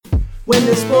When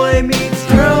this boy meets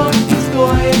girl, this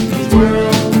boy meets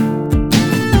world.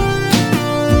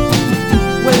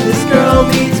 When this girl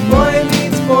meets boy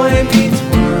meets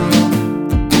world.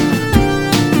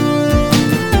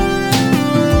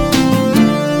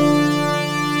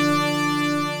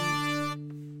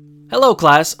 Hello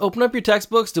class, open up your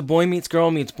textbooks to Boy Meets Girl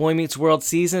Meets Boy Meets World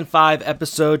Season 5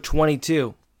 Episode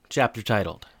 22, chapter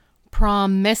titled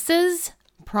Prom Misses,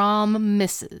 Prom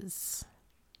Misses.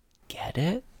 Get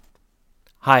it?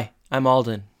 Hi, I'm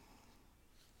Alden.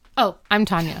 Oh, I'm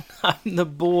Tanya. I'm the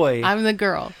boy. I'm the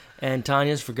girl. And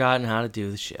Tanya's forgotten how to do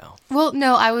the show. Well,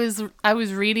 no, I was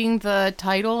reading the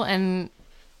title and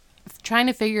trying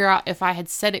to figure out if I had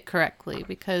said it correctly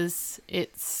because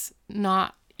it's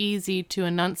not easy to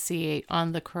enunciate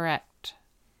on the correct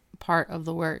part of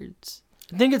the words.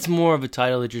 I think it's more of a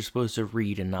title that you're supposed to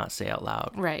read and not say out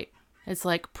loud. Right. It's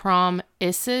like prom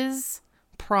isses,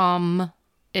 prom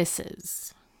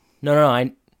isses. No,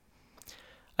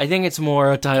 I think it's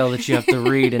more a title that you have to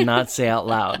read and not say out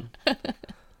loud.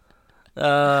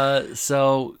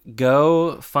 So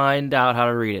go find out how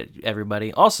to read it,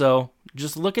 everybody. Also,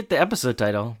 just look at the episode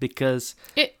title because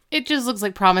it just looks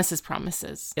like Promises,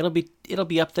 Promises. it'll be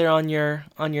up there on your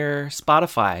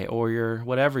Spotify or your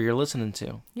whatever you're listening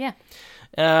to. Yeah.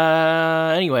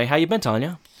 Anyway, how you been,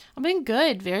 Tanya? I've been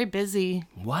good. Very busy.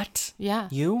 What? Yeah.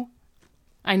 You?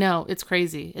 I know. It's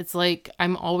crazy. It's like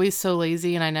I'm always so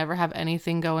lazy and I never have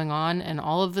anything going on. And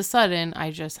all of a sudden,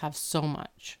 I just have so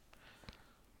much.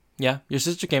 Yeah. Your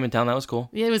sister came in town. That was cool.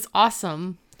 Yeah, it was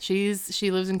awesome. She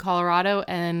lives in Colorado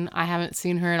and I haven't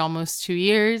seen her in almost 2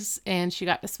 years. And she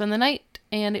got to spend the night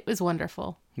and it was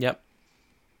wonderful. Yep.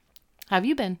 How have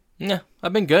you been? Yeah,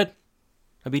 I've been good.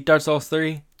 I beat Dark Souls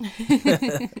 3.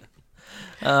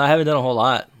 I haven't done a whole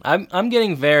lot. I'm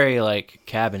getting very,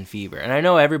 cabin fever. And I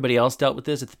know everybody else dealt with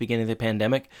this at the beginning of the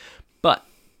pandemic, but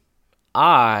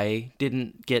I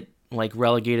didn't get,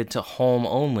 relegated to home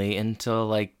only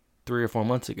until, 3 or 4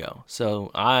 months ago.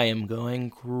 So I am going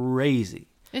crazy.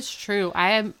 It's true.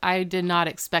 I did not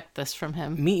expect this from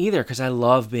him. Me either, because I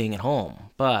love being at home.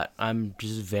 But I'm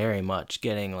just very much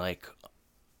getting, in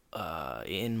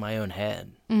my own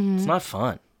head. Mm-hmm. It's not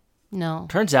fun. No.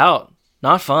 Turns out,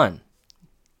 not fun.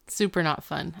 Super not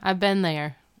fun. I've been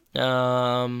there.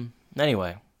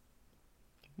 Anyway.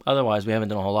 Otherwise, we haven't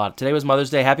done a whole lot. Today was Mother's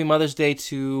Day. Happy Mother's Day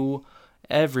to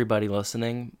everybody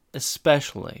listening,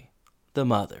 especially the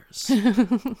mothers. A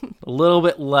little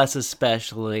bit less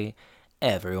especially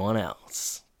everyone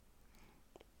else.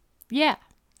 Yeah.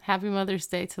 Happy Mother's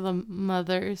Day to the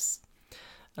mothers.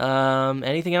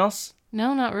 Anything else?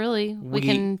 No, not really.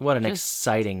 What an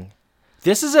exciting...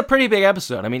 This is a pretty big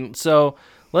episode. I mean, so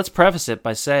let's preface it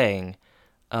by saying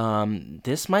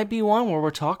this might be one where we're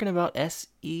talking about sex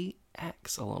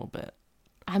a little bit.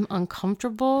 I'm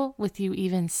uncomfortable with you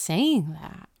even saying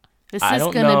that. This I is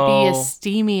don't going to be a know.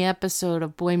 steamy episode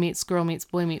of Boy Meets Girl Meets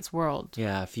Boy Meets World.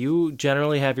 Yeah, if you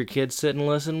generally have your kids sit and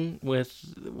listen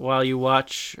while you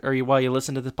watch or while you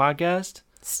listen to the podcast,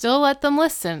 still let them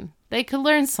listen. They could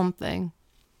learn something.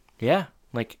 Yeah,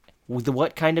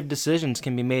 what kind of decisions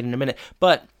can be made in a minute.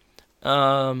 But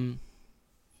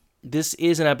this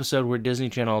is an episode where Disney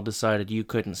Channel decided you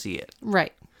couldn't see it.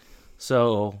 Right.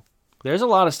 So there's a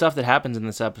lot of stuff that happens in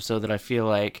this episode that I feel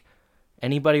like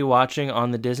anybody watching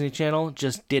on the Disney Channel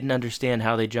just didn't understand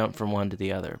how they jumped from one to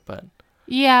the other. But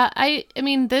yeah, I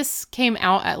mean, this came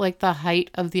out at the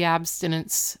height of the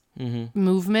abstinence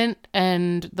movement,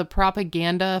 and the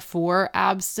propaganda for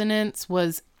abstinence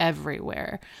was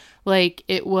everywhere.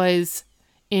 It was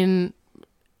in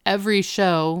every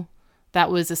show that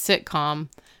was a sitcom,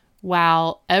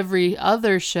 while every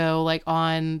other show,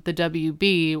 on the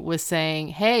WB, was saying,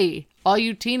 hey, all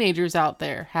you teenagers out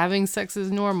there, having sex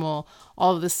is normal.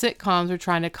 All of the sitcoms were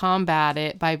trying to combat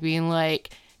it by being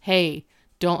like, hey,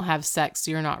 don't have sex,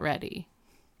 you're not ready.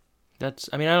 I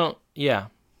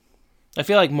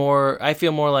feel more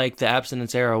like the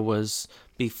abstinence era was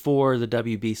before the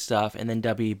WB stuff, and then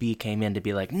WB came in to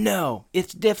be like, no,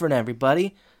 it's different,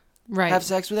 everybody. Right. Have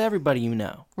sex with everybody you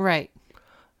know. Right.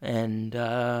 And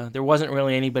there wasn't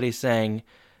really anybody saying,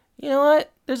 you know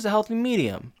what, there's a healthy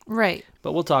medium. Right.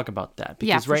 But we'll talk about that.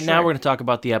 Because yeah, right now we're going to talk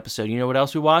about the episode. You know what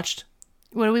else we watched?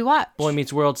 What do we watch? Boy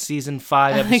Meets World Season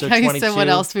 5, Episode 22. I like how you said what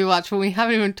else we watch, but we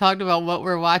haven't even talked about what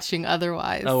we're watching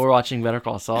otherwise. Oh, we're watching Better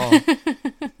Call Saul.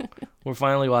 We're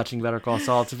finally watching Better Call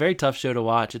Saul. It's a very tough show to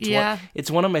watch. It's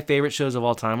one of my favorite shows of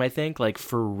all time, I think.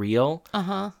 For real.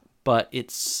 Uh-huh. but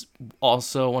it's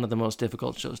also one of the most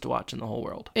difficult shows to watch in the whole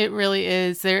world. It really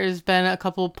is. There's been a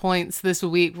couple points this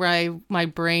week where my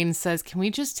brain says, can we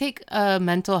just take a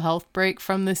mental health break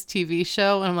from this TV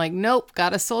show? And I'm like, nope,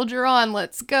 gotta soldier on.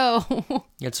 Let's go.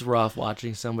 It's rough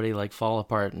watching somebody like fall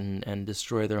apart and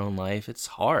destroy their own life. It's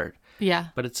hard. Yeah.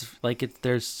 But it's like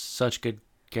there's such good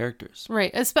characters.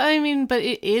 Right. I mean, but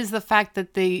it is the fact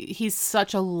that he's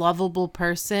such a lovable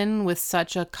person with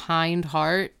such a kind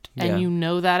heart. And Yeah. you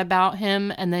know that about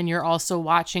him. And then you're also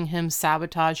watching him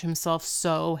sabotage himself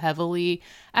so heavily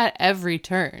at every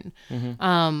turn.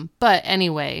 But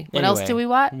anyway, what else do we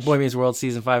watch? Boy Meets World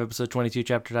Season 5, Episode 22,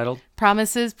 chapter titled.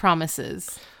 Promises.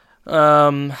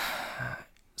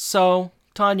 So,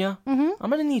 Tanya, I'm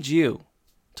going to need you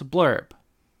to blurb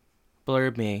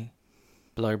me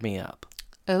up.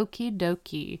 Okie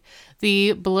dokie.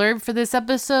 The blurb for this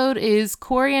episode is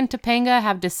Corey and Topanga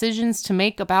have decisions to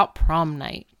make about prom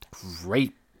night.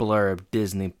 Great blurb,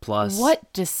 Disney Plus.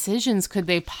 What decisions could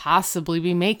they possibly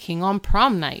be making on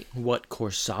prom night? What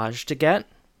corsage to get?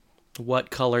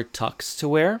 What color tux to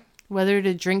wear? Whether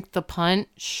to drink the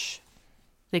punch.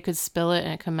 They could spill it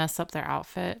and it could mess up their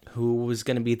outfit. Who was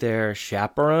going to be their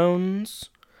chaperones?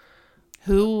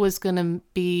 Who was going to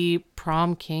be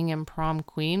prom king and prom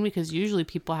queen? Because usually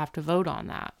people have to vote on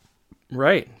that.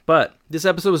 Right. But this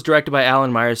episode was directed by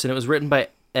Alan Meyerson. It was written by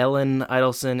Ellen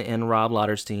Idelson and Rob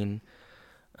Lauderstein.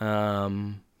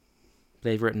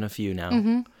 They've written a few now.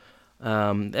 Do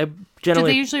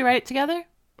they usually write it together?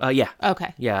 Yeah.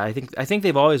 Okay. Yeah, I think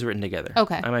they've always written together.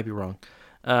 Okay. I might be wrong.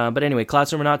 But anyway,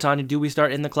 classroom or not, Tanya, do we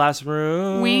start in the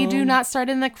classroom? We do not start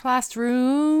in the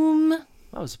classroom.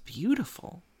 That was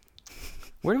beautiful.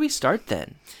 Where do we start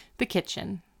then? The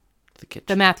kitchen. The kitchen.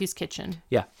 The Matthews kitchen.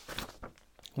 Yeah.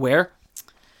 Where?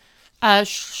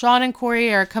 Sean and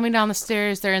Corey are coming down the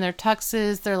stairs. They're in their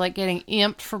tuxes. They're like getting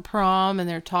amped for prom and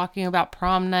they're talking about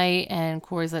prom night. And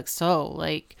Corey's like, so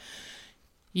like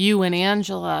you and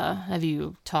Angela, have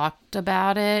you talked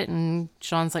about it? And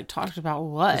Sean's like, talked about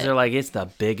what? 'Cause they're like, it's the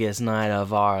biggest night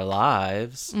of our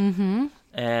lives. Mm-hmm.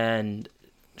 And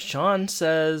Sean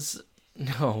says,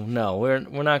 no, we're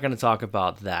not going to talk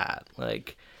about that.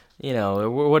 Like, you know,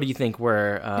 what do you think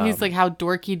we're... He's like, how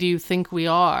dorky do you think we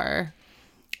are?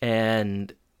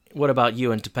 And what about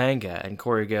you and Topanga? And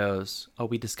Corey goes, oh,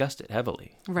 we discussed it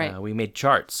heavily. Right. We made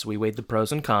charts. We weighed the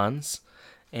pros and cons.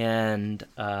 And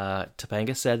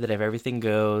Topanga said that if everything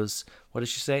goes, what did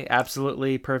she say?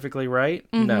 Absolutely, perfectly right?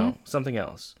 Mm-hmm. No, something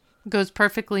else. Goes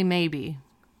perfectly, maybe.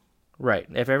 Right.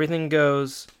 If everything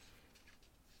goes...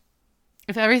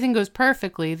 If everything goes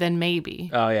perfectly, then maybe.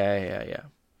 Oh, yeah.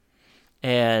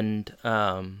 And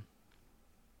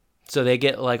so they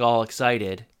get like all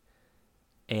excited.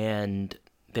 And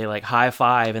they like high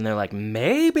five and they're like,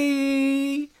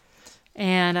 maybe.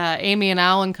 And Amy and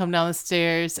Alan come down the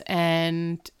stairs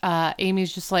and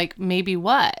Amy's just like, maybe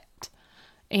what?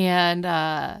 And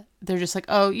they're just like,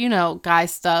 oh, you know, guy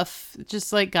stuff,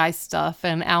 just like guy stuff.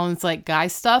 And Alan's like, guy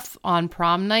stuff on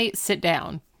prom night, sit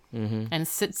down. Mm-hmm. And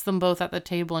sits them both at the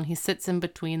table and he sits in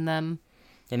between them.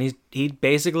 And he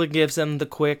basically gives them the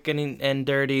quick and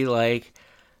dirty, like,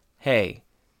 hey,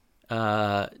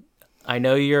 I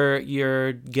know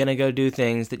you're gonna go do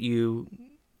things that you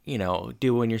know,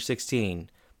 do when you're 16,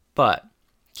 but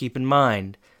keep in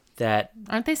mind that...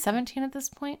 Aren't they 17 at this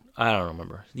point? I don't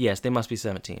remember. Yes, they must be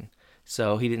 17.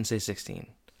 So he didn't say 16.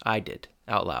 I did,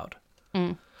 out loud.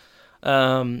 And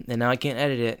now I can't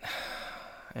edit it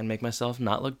and make myself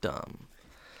not look dumb.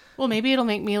 Well, maybe it'll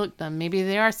make me look dumb. Maybe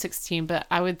they are 16, but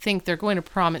I would think they're going to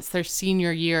prom. It's their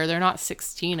senior year. They're not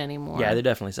 16 anymore. Yeah, they're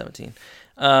definitely 17.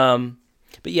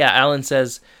 But yeah, Alan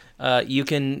says you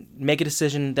can make a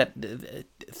decision that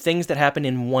things that happen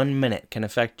in 1 minute can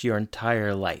affect your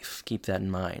entire life. Keep that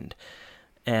in mind.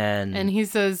 And he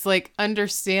says, like,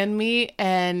 understand me.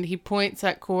 And he points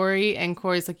at Corey and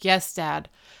Corey's like, yes, Dad.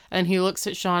 And he looks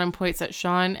at Sean and points at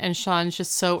Sean. And Sean's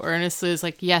just so earnestly is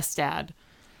like, yes, Dad.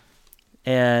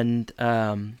 And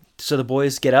so the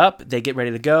boys get up. They get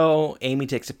ready to go. Amy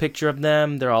takes a picture of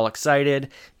them. They're all excited.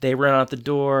 They run out the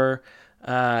door.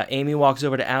 Amy walks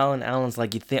over to Alan. Alan's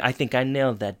like, I think I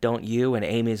nailed that, don't you? And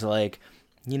Amy's like,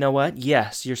 you know what?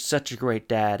 Yes, you're such a great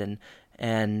dad.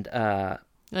 And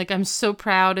like, I'm so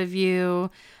proud of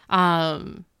you.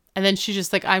 And then she's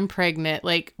just like, I'm pregnant,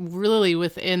 like really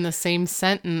within the same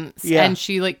sentence. Yeah. And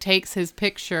she like takes his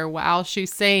picture while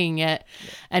she's saying it.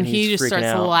 And he just starts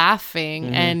out. laughing.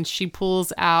 Mm-hmm. And she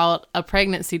pulls out a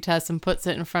pregnancy test and puts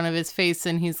it in front of his face.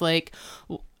 And he's like,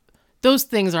 those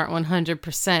things aren't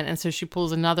 100%. And so she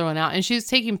pulls another one out and she's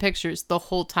taking pictures the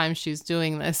whole time she's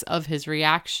doing this of his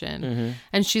reaction. Mm-hmm.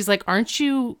 And she's like, aren't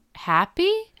you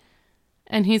happy?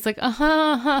 And he's like,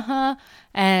 uh-huh.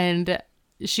 And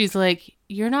she's like,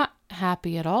 you're not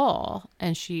happy at all.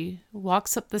 And she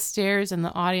walks up the stairs and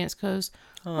the audience goes,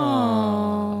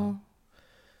 oh.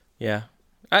 Yeah.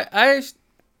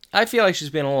 I feel like she's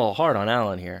being a little hard on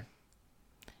Alan here.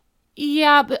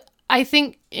 Yeah, but I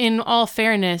think in all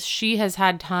fairness, she has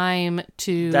had time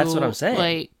to... That's what I'm saying.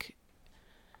 Like,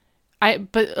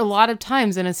 but a lot of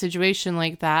times in a situation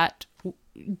like that,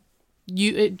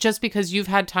 just because you've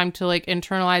had time to like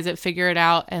internalize it, figure it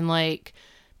out, and like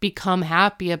become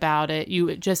happy about it,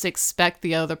 you just expect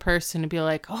the other person to be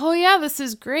like, oh yeah, this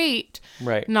is great.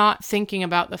 Right. Not thinking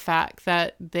about the fact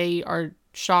that they are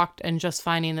shocked and just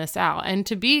finding this out. And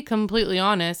to be completely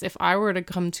honest, if I were to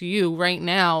come to you right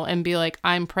now and be like,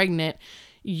 I'm pregnant,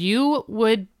 you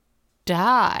would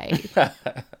die.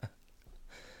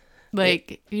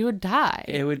 You would die.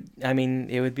 It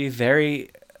would be very...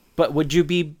 But would you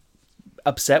be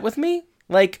upset with me?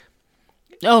 Like...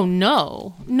 Oh,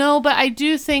 no. No, but I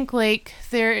do think, like,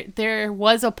 there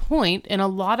was a point in a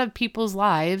lot of people's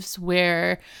lives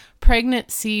where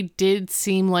pregnancy did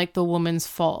seem like the woman's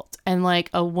fault. And, like,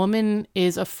 a woman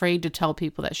is afraid to tell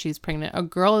people that she's pregnant. A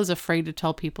girl is afraid to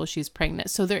tell people she's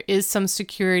pregnant. So there is some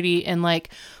security in,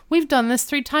 like, we've done this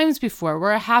 3 times before.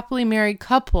 We're a happily married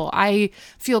couple. I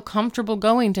feel comfortable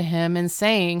going to him and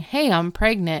saying, hey, I'm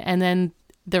pregnant. And then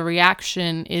the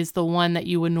reaction is the one that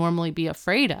you would normally be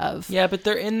afraid of. Yeah, but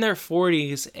they're in their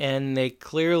 40s and they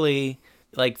clearly,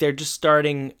 like, they're just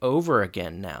starting over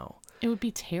again now. It would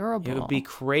be terrible. It would be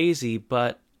crazy,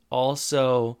 but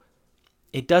also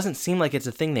it doesn't seem like it's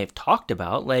a thing they've talked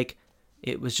about. Like,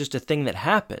 it was just a thing that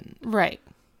happened. Right.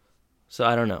 So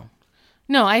I don't know.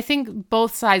 No, I think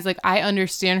both sides, like, I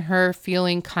understand her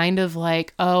feeling kind of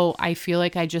like, oh, I feel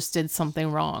like I just did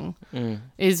something wrong,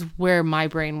 is where my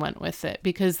brain went with it.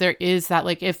 Because there is that,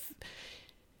 like, if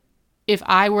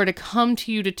I were to come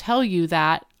to you to tell you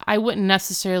that, I wouldn't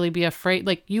necessarily be afraid,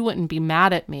 like, you wouldn't be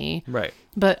mad at me. Right.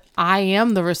 But I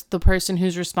am the person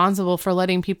who's responsible for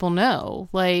letting people know,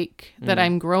 like, that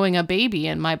I'm growing a baby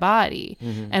in my body.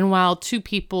 Mm-hmm. And while 2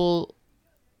 people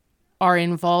are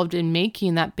involved in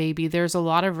making that baby, there's a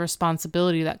lot of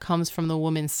responsibility that comes from the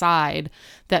woman's side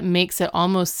that makes it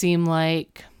almost seem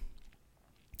like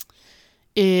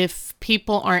if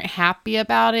people aren't happy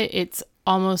about it, it's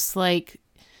almost like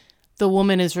the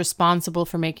woman is responsible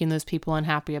for making those people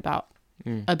unhappy about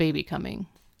a baby coming.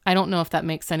 I don't know if that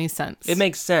makes any sense. It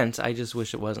makes sense. I just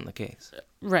wish it wasn't the case.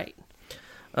 Right.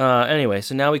 Anyway,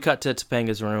 so now we cut to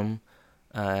Topanga's room.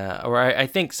 Or I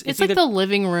think it's like the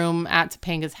living room at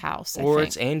Topanga's house, I think.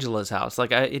 It's Angela's house.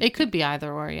 Like it could be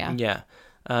either or, yeah. Yeah.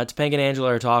 Topanga and Angela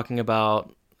are talking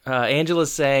about.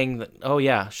 Angela's saying that, oh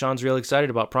yeah, Sean's really excited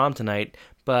about prom tonight,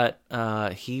 but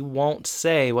he won't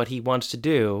say what he wants to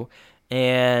do,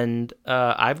 and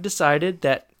I've decided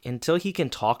that until he can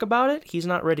talk about it, he's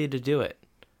not ready to do it.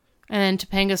 And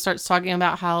Topanga starts talking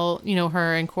about how, you know,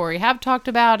 her and Corey have talked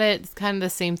about it. It's kind of the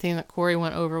same thing that Corey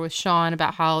went over with Sean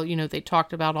about how, you know, they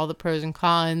talked about all the pros and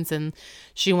cons and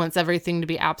she wants everything to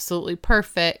be absolutely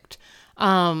perfect.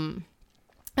 And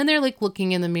they're like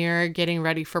looking in the mirror, getting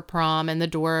ready for prom, and the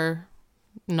door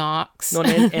knocks. No,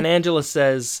 and Angela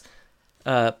says,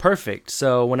 perfect.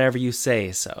 So whenever you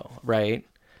say so, right?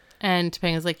 And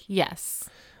Topanga's like, yes.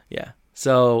 Yeah.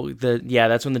 So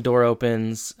that's when the door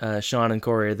opens. Sean and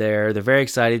Corey are there. They're very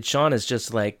excited. Sean is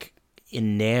just like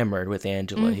enamored with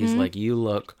Angela. Mm-hmm. He's like, you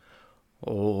look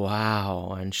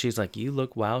wow. And she's like, you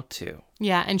look wow too.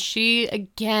 Yeah. And she,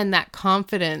 again, that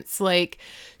confidence, like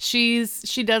she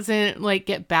doesn't like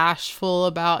get bashful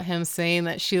about him saying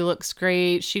that she looks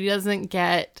great. She doesn't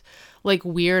get like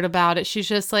weird about it. She's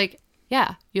just like,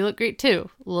 yeah, you look great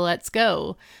too. Let's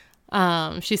go.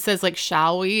 She says, like,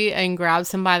 shall we? And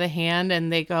grabs him by the hand and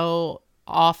they go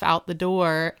off out the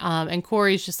door. And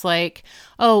Corey's just like,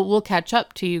 oh, we'll catch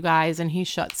up to you guys. And he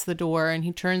shuts the door and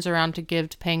he turns around to give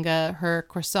Topanga her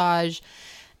corsage.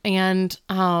 And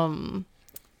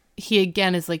he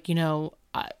again is like, you know,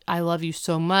 I love you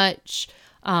so much.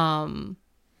 I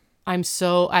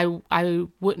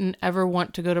wouldn't ever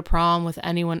want to go to prom with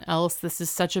anyone else. This is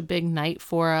such a big night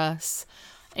for us.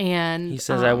 And he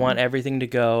says, I want everything to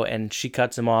go. And she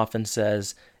cuts him off and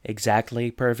says,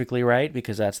 exactly, perfectly right,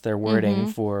 because that's their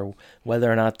wording for whether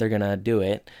or not they're going to do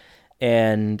it.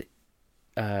 And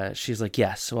she's like,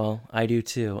 yes, well, I do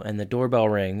too. And the doorbell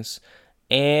rings.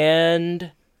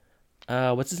 And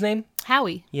what's his name?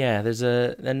 Howie. Yeah, there's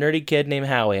a nerdy kid named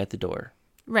Howie at the door.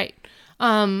 Right.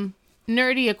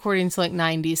 Nerdy according to like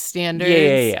 90s standards.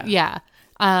 Yeah.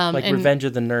 Like and, Revenge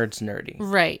of the Nerds nerdy.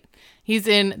 Right. He's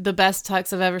in the best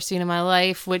tux I've ever seen in my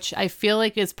life, which I feel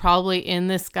like is probably in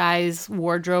this guy's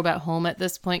wardrobe at home at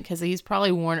this point because he's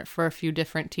probably worn it for a few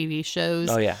different TV shows.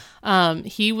 Oh, yeah.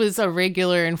 He was a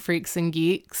regular in Freaks and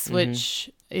Geeks, which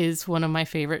is one of my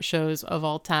favorite shows of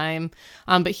all time.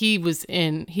 But he's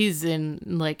in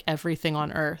like everything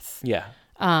on Earth. Yeah.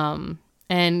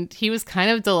 And he was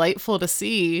kind of delightful to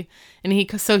see.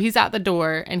 And so he's at the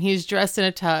door and he's dressed in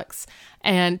a tux.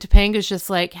 And Topanga's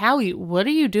just like, Howie, what are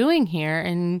you doing here?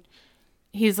 And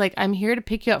he's like, I'm here to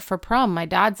pick you up for prom. My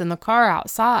dad's in the car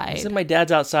outside. I said my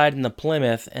dad's outside in the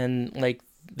Plymouth, and like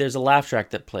there's a laugh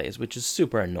track that plays, which is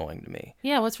super annoying to me.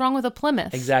 Yeah, what's wrong with a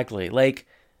Plymouth? Exactly. Like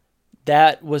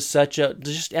that was such a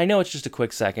I know it's just a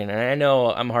quick second, and I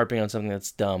know I'm harping on something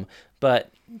that's dumb,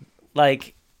 but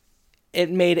like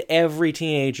it made every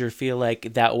teenager feel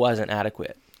like that wasn't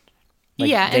adequate. Like,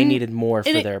 yeah, they needed more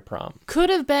for their prom. Could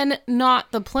have been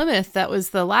not the Plymouth that was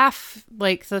the laugh,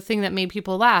 like the thing that made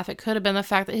people laugh. It could have been the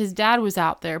fact that his dad was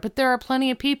out there. But there are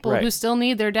plenty of people who still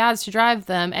need their dads to drive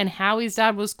them. And Howie's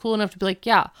dad was cool enough to be like,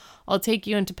 yeah, I'll take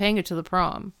you and Topanga to the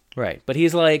prom. Right. But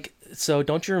he's like, so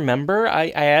don't you remember? I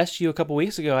asked you a couple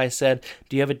weeks ago, I said,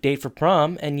 do you have a date for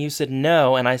prom? And you said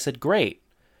no. And I said, great.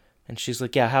 And she's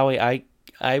like, yeah, Howie,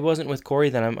 I wasn't with Corey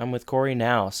then. I'm with Corey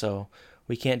now. So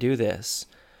we can't do this.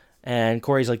 And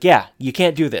Corey's like, yeah, you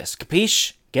can't do this.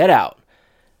 Capiche? Get out.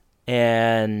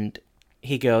 And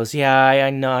he goes, yeah, I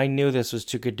know. I knew this was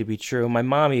too good to be true. My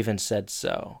mom even said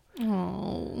so.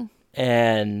 Oh.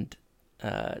 And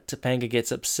Topanga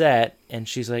gets upset, and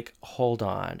she's like, hold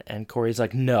on. And Corey's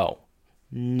like, no.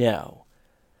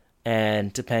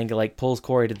 And Topanga like pulls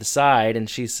Corey to the side, and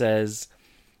she says,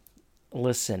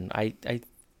 listen, I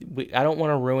don't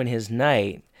want to ruin his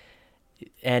night.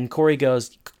 And Corey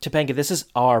goes, Topanga, this is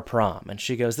our prom. And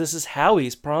she goes, this is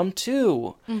Howie's prom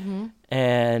too. Mm-hmm.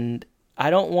 And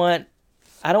I don't want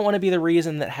to be the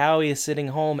reason that Howie is sitting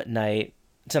home tonight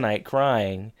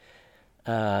crying.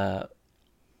 And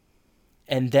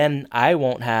then I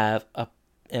won't have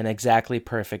an exactly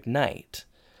perfect night.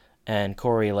 And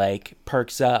Corey like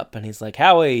perks up and he's like,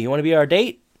 Howie, you want to be our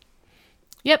date?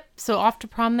 Yep, so off to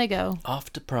prom they go.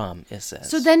 Off to prom, it says.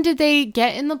 So then did they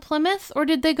get in the Plymouth, or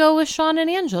did they go with Sean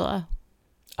and Angela?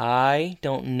 I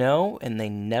don't know, and they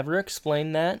never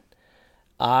explained that.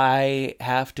 I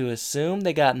have to assume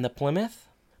they got in the Plymouth,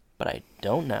 but I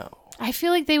don't know. I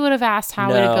feel like they would have asked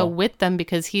Howie to go with them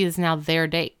because he is now their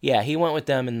date. Yeah, he went with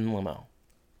them in the limo.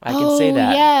 I can say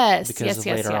that because of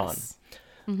later on.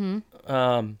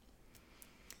 Mm-hmm.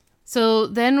 So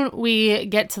then we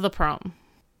get to the prom.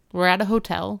 We're at a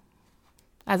hotel,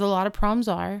 as a lot of proms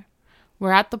are.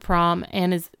 We're at the prom,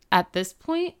 and at this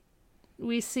point,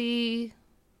 we see...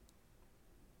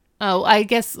 Oh, I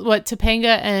guess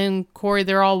Topanga and Corey,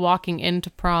 they're all walking into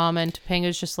prom, and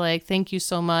Topanga's just like, thank you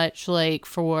so much, like,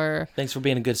 for... Thanks for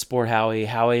being a good sport, Howie.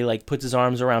 Howie, like, puts his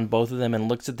arms around both of them and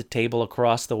looks at the table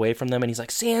across the way from them, and he's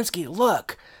like, Samsky,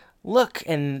 look!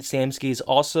 And Samsky's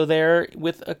also there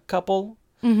with a couple...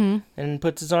 Mm-hmm. And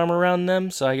puts his arm around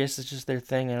them, so I guess it's just their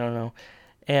thing. I don't know.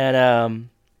 And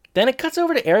then it cuts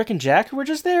over to Eric and Jack, who were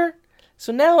just there.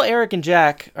 So now Eric and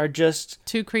Jack are just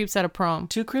two creeps at a prom.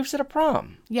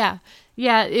 Yeah,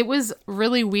 it was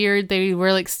really weird. They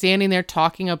were like standing there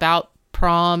talking about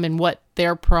prom and what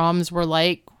their proms were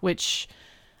like, which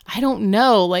I don't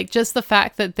know. Like, just the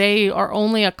fact that they are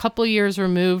only a couple years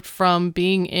removed from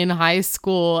being in high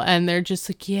school, and they're just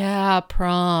like, yeah,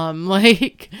 prom.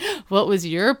 Like, what was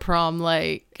your prom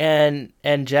like? And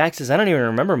Jack says, I don't even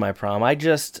remember my prom. I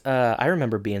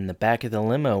remember being in the back of the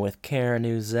limo with Karen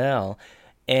Uzel.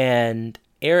 And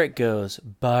Eric goes,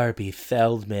 Barbie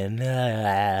Feldman.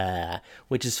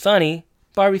 Which is funny.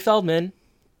 Barbie Feldman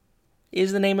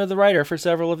is the name of the writer for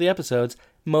several of the episodes.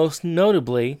 Most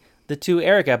notably... the 2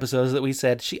 Eric episodes that we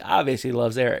said she obviously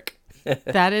loves Eric.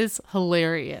 That is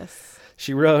hilarious.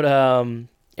 She wrote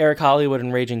Eric Hollywood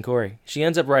and Raging Corey. She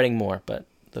ends up writing more, but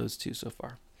those 2 so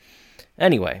far.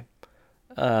 Anyway,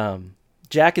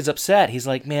 Jack is upset. He's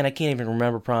like, man, I can't even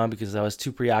remember prom because I was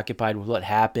too preoccupied with what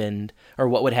happened or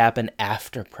what would happen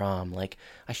after prom. Like,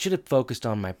 I should have focused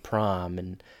on my prom.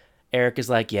 And Eric is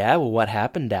like, yeah, well, what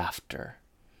happened after?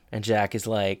 And Jack is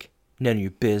like, none of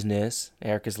your business.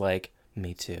 Eric is like,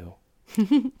 me too.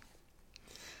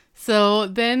 So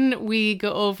then we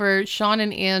go over, Sean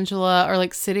and Angela are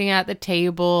like sitting at the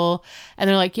table and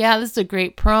they're like, yeah, this is a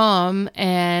great prom.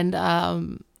 And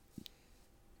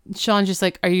Sean's just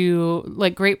like, are you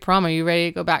like, great prom? Are you ready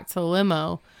to go back to the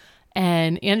limo?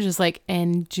 And Angela's like,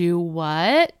 and do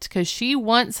what? Because she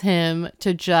wants him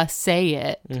to just say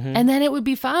it and then it would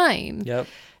be fine. Yep.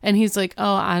 And he's like,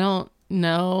 oh, I don't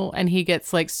know, and he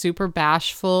gets like super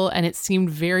bashful, and it seemed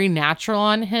very natural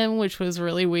on him, which was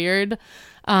really weird.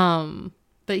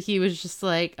 That he was just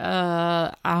like,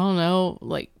 I don't know,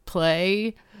 like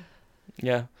play.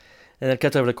 Yeah. And then it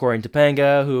cuts over to Corey and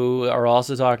Topanga, who are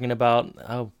also talking about,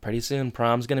 oh, pretty soon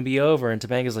prom's going to be over. And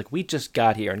Topanga's like, we just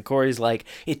got here. And Corey's like,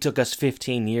 it took us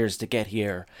 15 years to get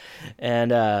here.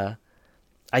 And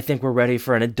I think we're ready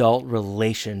for an adult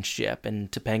relationship.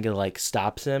 And Topanga, like,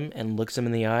 stops him and looks him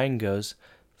in the eye and goes,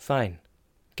 fine,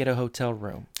 get a hotel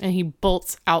room. And he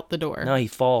bolts out the door. No, he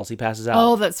falls. He passes out.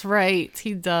 Oh, that's right.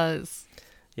 He does.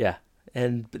 Yeah.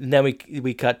 And then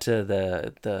we cut to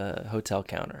the hotel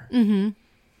counter. Mm-hmm.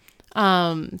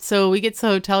 So we get to the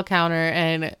hotel counter,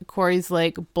 and Corey's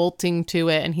like bolting to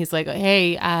it, and he's like,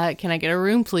 hey, can I get a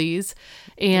room, please?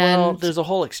 And well, there's a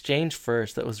whole exchange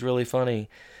first that was really funny,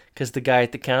 because the guy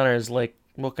at the counter is like,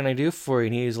 what can I do for you?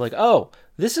 And he's like, oh,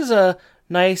 this is a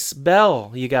nice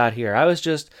bell you got here. I was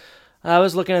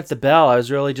looking at the bell. I was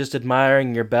really just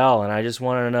admiring your bell, and I just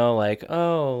wanted to know, like,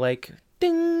 oh, like,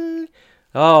 ding.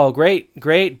 Oh,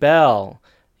 great bell.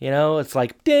 You know, it's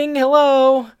like, ding,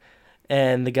 hello.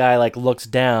 And the guy, like, looks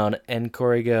down, and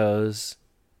Corey goes,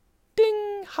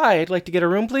 ding, hi, I'd like to get a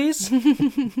room, please.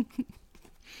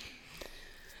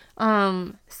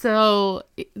 So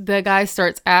the guy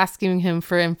starts asking him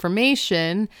for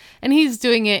information, and he's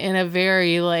doing it in a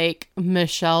very, like,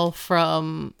 Michelle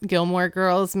from Gilmore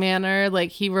Girls manner. Like,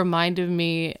 he reminded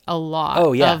me a lot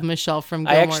of Michelle from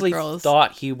Gilmore Girls. I actually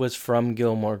thought he was from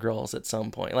Gilmore Girls at some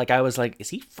point. Like, I was like, is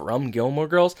he from Gilmore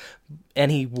Girls?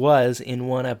 And he was in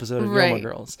one episode of Gilmore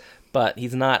Girls, but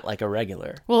he's not, like, a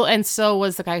regular. Well, and so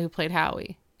was the guy who played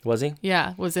Howie. Was he?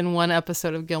 Yeah, was in one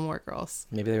episode of Gilmore Girls.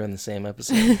 Maybe they were in the same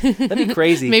episode. That'd be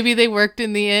crazy. Maybe they worked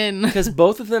in the inn. Because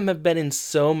both of them have been in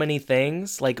so many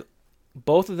things. Like,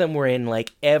 both of them were in,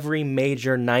 like, every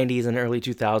major 90s and early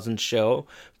 2000s show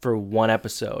for one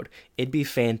episode. It'd be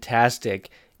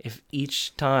fantastic if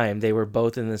each time they were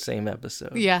both in the same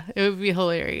episode. Yeah, it would be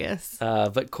hilarious.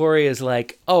 But Corey is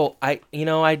like, oh, I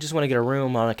just want to get a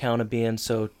room on account of being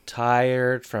so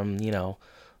tired from,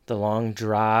 the long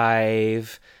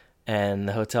drive. And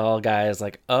the hotel guy is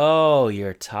like, oh,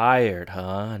 you're tired,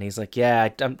 huh? And he's like, yeah,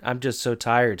 I'm just so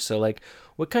tired. So, like,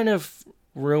 what kind of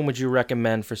room would you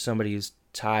recommend for somebody who's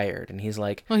tired? And he's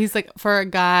like, for a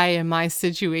guy in my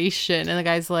situation. And the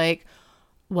guy's like,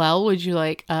 well, would you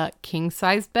like a king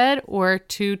size bed or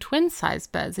 2 twin size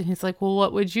beds? And he's like, well,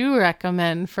 what would you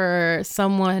recommend for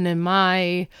someone in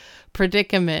my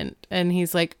predicament? And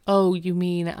he's like, oh, you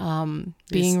mean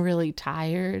being really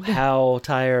tired? How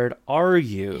tired are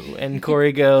you? And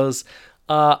Corey goes,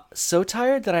 so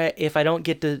tired that if I don't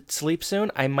get to sleep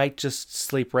soon, I might just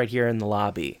sleep right here in the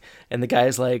lobby. And the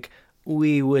guy's like,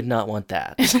 we would not want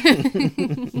that.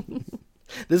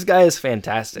 This guy is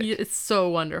fantastic. It's so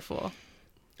wonderful.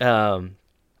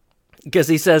 Because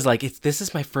he says, like, this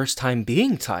is my first time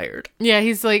being tired. Yeah,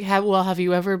 he's like, have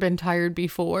you ever been tired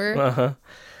before?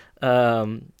 Uh-huh.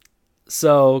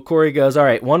 So Corey goes, all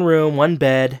right, 1 room, 1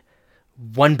 bed,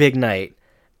 1 big night.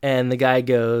 And the guy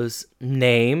goes,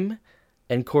 name.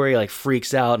 And Corey, like,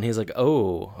 freaks out, and he's like,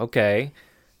 oh, okay. And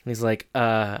he's like,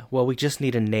 well, we just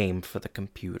need a name for the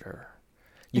computer.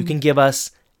 You can give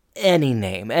us any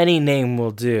name. Any name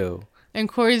will do. And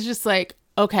Corey's just like,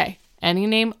 okay, any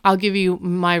name? I'll give you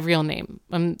my real name.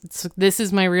 So this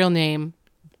is my real name,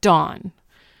 Don.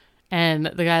 And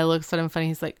the guy looks at him funny.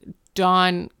 He's like,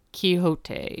 Don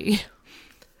Quixote.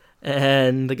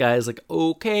 And the guy's like,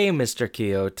 okay, Mr.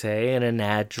 Quixote, and an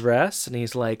address. And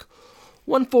he's like,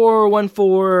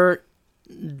 1414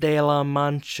 de la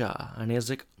Mancha. And he's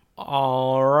like,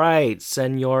 all right,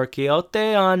 Senor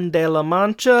Quixote on de la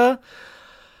Mancha.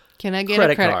 Can I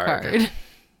get a credit card?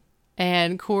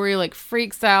 And Corey, like,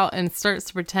 freaks out and starts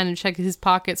to pretend and check his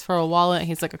pockets for a wallet. And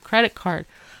he's like, a credit card.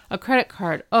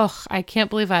 Ugh, I can't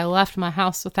believe I left my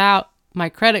house without my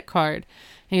credit card.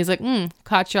 And he's like,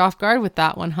 caught you off guard with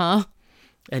that one, huh?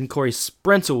 And Corey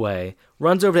sprints away,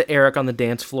 runs over to Eric on the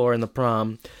dance floor in the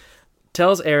prom,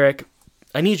 tells Eric,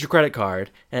 I need your credit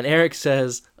card. And Eric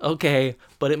says, okay,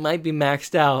 but it might be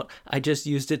maxed out. I just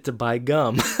used it to buy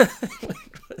gum.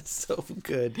 It's so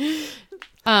good.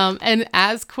 And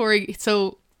as Corey,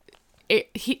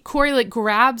 Corey like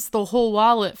grabs the whole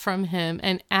wallet from him,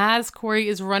 and as Corey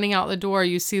is running out the door,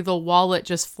 you see the wallet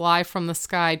just fly from the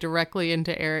sky directly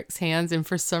into Eric's hands. And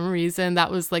for some reason,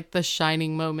 that was like the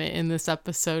shining moment in this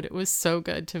episode. It was so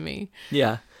good to me.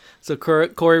 Yeah. So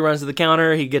Corey runs to the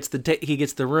counter. He gets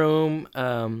the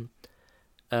room.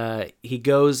 He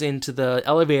goes into the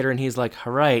elevator and he's like,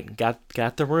 all right,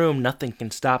 got the room. Nothing can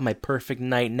stop my perfect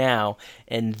night now.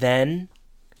 And then,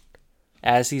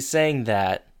 as he's saying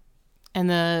that, and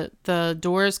the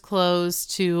doors close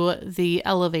to the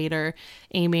elevator.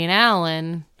 Amy and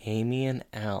Alan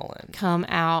come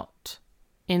out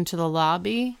into the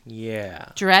lobby. Yeah.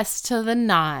 Dressed to the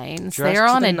nines. They're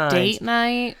on a date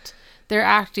night. They're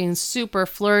acting super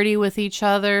flirty with each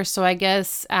other. So I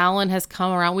guess Alan has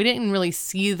come around. We didn't really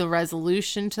see the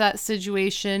resolution to that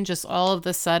situation. Just all of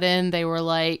a sudden, they were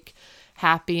like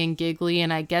happy and giggly.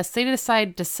 And I guess they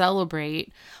decided to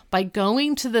celebrate by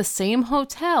going to the same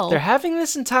hotel. They're having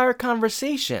this entire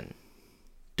conversation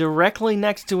directly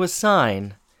next to a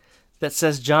sign that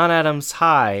says John Adams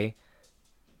High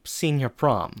Senior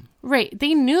Prom. Right.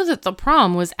 They knew that the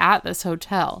prom was at this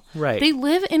hotel. Right. They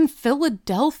live in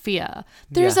Philadelphia.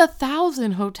 There's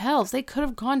 1,000 hotels. They could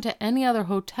have gone to any other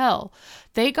hotel.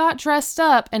 They got dressed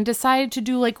up and decided to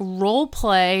do like role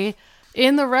play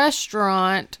in the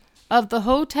restaurant of the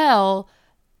hotel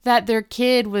that their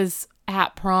kid was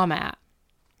at prom at.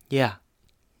 Yeah.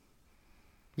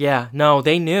 Yeah. No,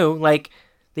 they knew. Like,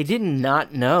 they did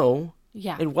not know.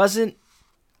 Yeah. It wasn't.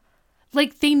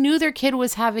 Like, they knew their kid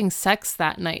was having sex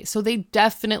that night, so they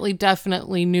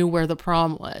definitely knew where the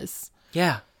prom was.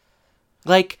 Yeah.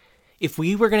 Like, if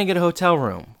we were going to get a hotel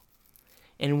room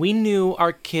and we knew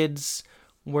our kids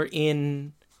were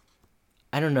in,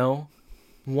 I don't know,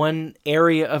 one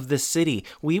area of the city,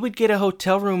 we would get a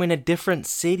hotel room in a different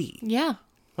city. Yeah.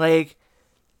 Like,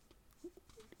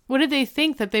 what did they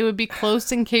think? That they would be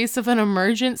close in case of an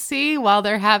emergency while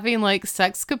they're having, like,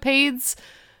 sexcapades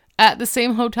at the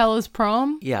same hotel as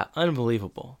prom? yeah,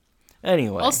 unbelievable.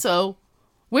 Anyway. Also,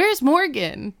 where's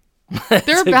Morgan?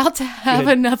 They're about to have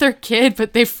another kid,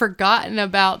 but they've forgotten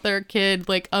about their kid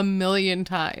like a million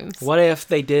times. What if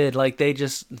they did, like, they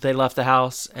left the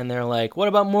house and they're like, what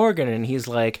about Morgan? And he's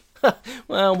like,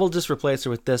 well, we'll just replace her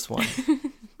with this one.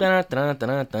 Dun, dun, dun,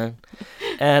 dun, dun.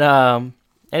 And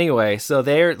anyway, so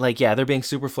they're like, yeah, they're being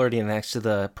super flirty next to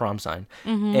the prom sign.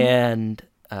 Mm-hmm. And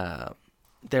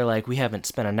they're like, we haven't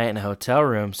spent a night in a hotel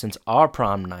room since our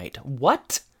prom night.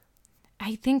 What?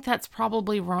 I think that's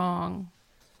probably wrong.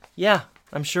 Yeah,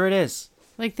 I'm sure it is.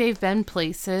 Like, they've been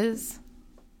places.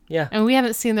 Yeah. And we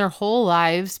haven't seen their whole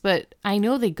lives, but I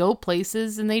know they go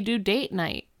places and they do date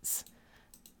nights.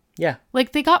 Yeah.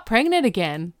 Like, they got pregnant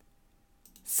again.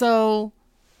 So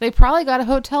they probably got a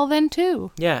hotel then,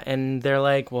 too. Yeah, and they're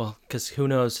like, well, because who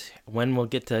knows when we'll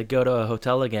get to go to a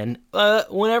hotel again.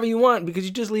 Whenever you want, because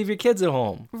you just leave your kids at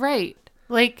home. Right.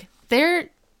 Like, they're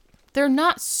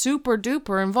not super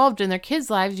duper involved in their kids'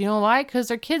 lives. You know why? Because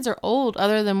their kids are old,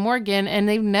 other than Morgan, and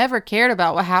they've never cared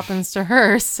about what happens to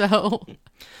her. So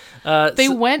they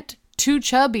went to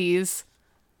Chubby's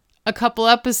a couple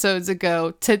episodes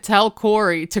ago to tell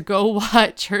Corey to go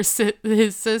watch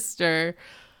his sister.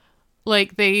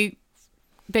 Like, they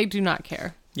do not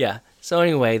care. Yeah. So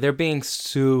anyway, they're being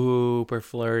super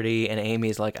flirty, and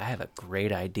Amy's like, I have a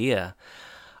great idea.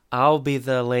 I'll be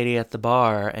the lady at the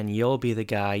bar, and you'll be the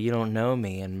guy. You don't know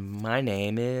me, and my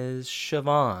name is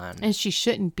Siobhan. And she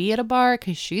shouldn't be at a bar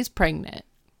because she's pregnant.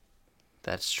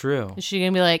 That's true. Is she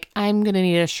going to be like, I'm going to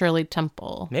need a Shirley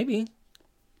Temple. Maybe.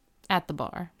 At the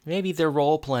bar. Maybe they're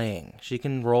role-playing. She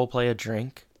can role-play a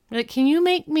drink. Like, can you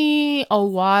make me a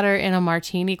water in a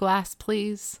martini glass,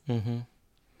 please? Mm-hmm.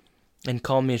 And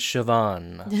call me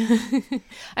Siobhan.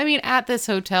 I mean, at this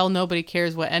hotel, nobody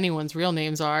cares what anyone's real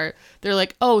names are. They're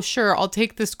like, oh, sure, I'll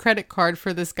take this credit card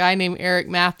for this guy named Eric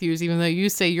Matthews, even though you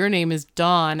say your name is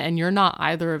Dawn, and you're not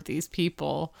either of these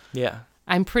people. Yeah.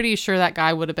 I'm pretty sure that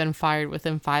guy would have been fired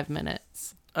within 5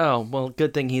 minutes. Oh, well,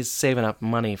 good thing he's saving up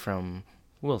money from...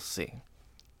 We'll see.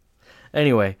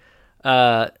 Anyway,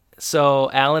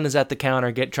 so Alan is at the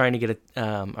counter trying to get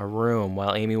a room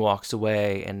while Amy walks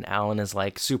away, and Alan is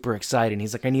like super excited.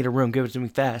 He's like, I need a room, give it to me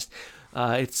fast.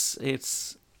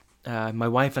 It's my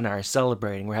wife and I are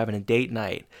celebrating. We're having a date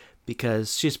night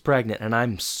because she's pregnant, and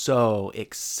I'm so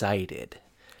excited.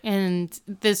 And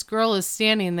this girl is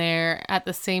standing there at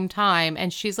the same time,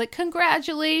 and she's like,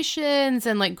 congratulations,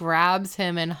 and like grabs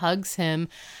him and hugs him.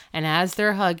 And as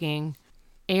they're hugging,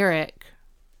 Eric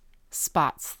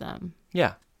spots them.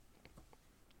 Yeah.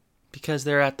 Because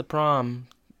they're at the prom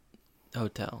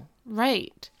hotel.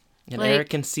 Right. And like, Eric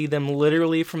can see them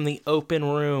literally from the open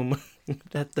room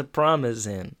that the prom is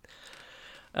in.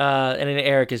 And then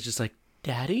Eric is just like,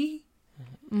 Daddy?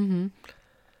 Mm-hmm.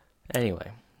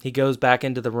 Anyway, he goes back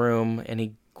into the room and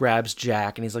he grabs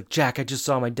Jack. And he's like, Jack, I just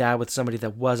saw my dad with somebody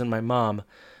that wasn't my mom.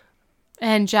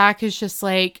 And Jack is just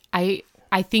like,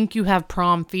 I think you have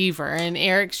prom fever. And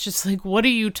Eric's just like, what are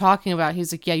you talking about?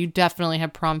 He's like, yeah, you definitely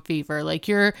have prom fever. Like,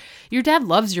 your dad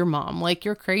loves your mom. Like,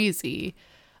 you're crazy.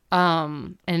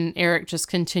 And Eric just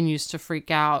continues to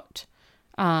freak out.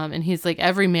 And he's like,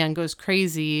 every man goes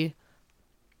crazy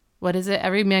what is it?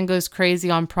 Every man goes crazy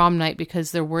on prom night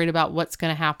because they're worried about what's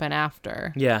going to happen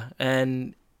after. Yeah,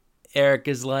 and Eric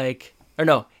is like, or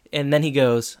no, and then he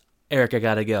goes, Eric, I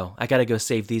gotta go. I gotta go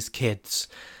save these kids.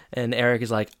 And Eric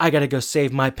is like, I gotta go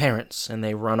save my parents. And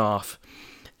they run off.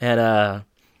 And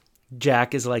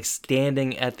Jack is like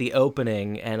standing at the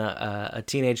opening, and a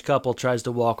teenage couple tries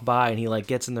to walk by, and he like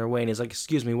gets in their way, and he's like,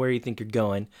 excuse me, where do you think you're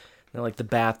going? And they're like, the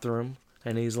bathroom.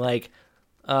 And he's like,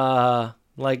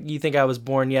 you think I was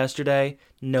born yesterday?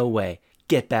 No way.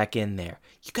 Get back in there.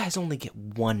 You guys only get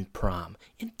one prom.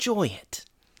 Enjoy it.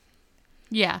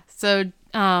 Yeah. So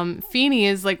Feeney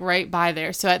is like right by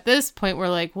there. So at this point, we're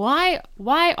like, why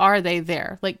are they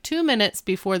there? Like 2 minutes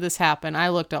before this happened, I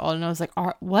looked at all and I was like,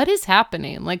 what is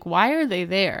happening? Like, why are they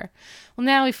there? Well,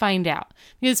 now we find out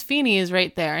because Feeney is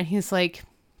right there, and he's like,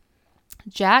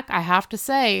 Jack, I have to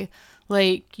say,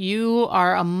 like, you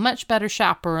are a much better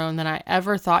chaperone than I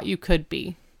ever thought you could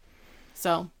be.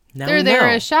 So now they're there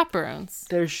as chaperones.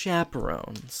 They're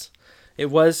chaperones. It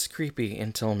was creepy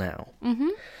until now. Mm-hmm.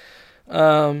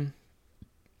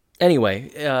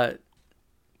 Anyway,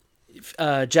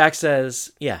 Jack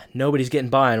says, yeah, nobody's getting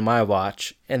by on my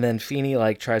watch. And then Feeney,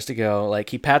 like, tries to go, like,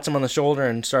 he pats him on the shoulder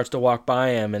and starts to walk by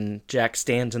him, and Jack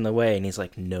stands in the way, and he's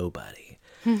like, nobody.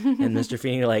 And Mr.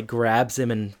 Feeney, like, grabs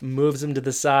him and moves him to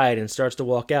the side and starts to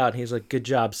walk out. And he's like, good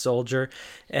job, soldier.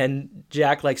 And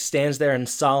Jack, like, stands there and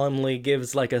solemnly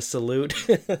gives, like, a salute.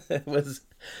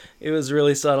 It was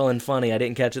really subtle and funny. I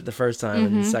didn't catch it the first time,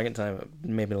 and the second time it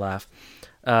made me laugh.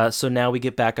 So now we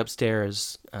get back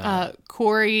upstairs.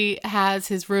 Corey has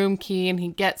his room key, and he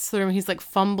gets through. He's like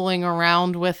fumbling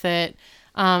around with it.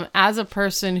 As a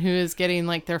person who is getting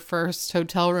like their first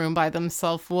hotel room by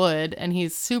themselves would, and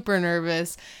he's super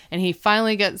nervous, and he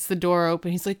finally gets the door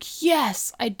open. He's like,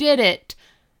 yes, I did it.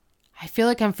 I feel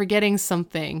like I'm forgetting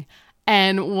something.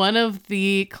 And one of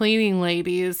the cleaning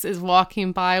ladies is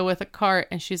walking by with a cart,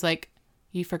 and she's like,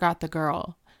 you forgot the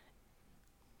girl.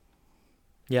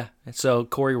 Yeah. And so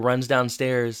Corey runs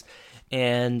downstairs,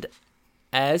 and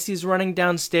as he's running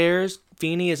downstairs,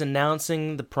 Feeney is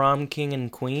announcing the prom king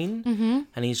and queen. Mm-hmm.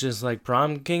 And he's just like,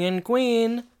 prom king and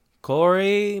queen,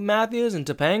 Corey Matthews and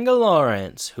Topanga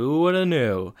Lawrence. Who would have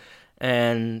knew?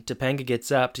 And Topanga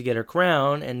gets up to get her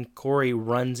crown, and Corey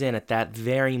runs in at that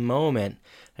very moment.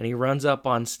 And he runs up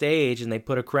on stage, and they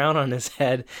put a crown on his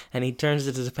head, and he turns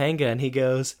to Topanga, and he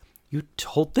goes, you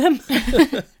told them?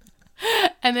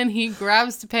 And then he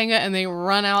grabs Topanga, and they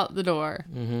run out the door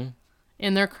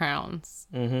in their crowns.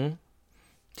 Mm-hmm.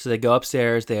 So they go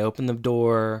upstairs, they open the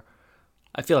door.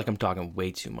 I feel like I'm talking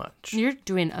way too much. You're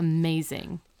doing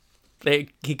amazing.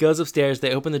 He goes upstairs,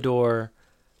 they open the door,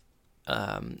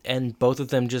 and both of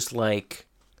them just like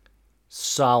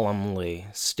solemnly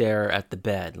stare at the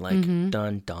bed, like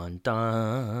dun dun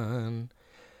dun.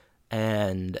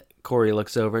 And Corey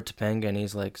looks over at Topanga, and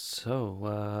he's like,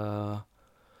 so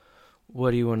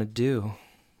what do you want to do?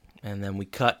 And then we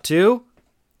cut to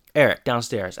Eric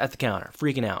downstairs at the counter,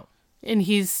 freaking out. And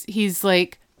he's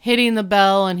like hitting the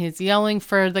bell, and he's yelling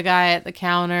for the guy at the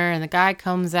counter, and the guy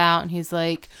comes out, and he's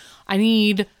like, I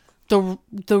need the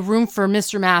room for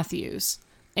Mr. Matthews.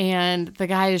 And the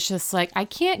guy is just like, I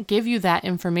can't give you that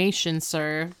information,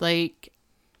 sir. Like,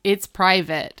 it's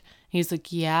private. He's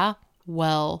like, yeah,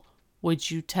 well,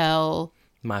 would you tell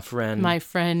my friend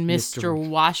Mr.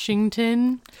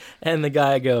 Washington? And the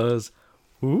guy goes,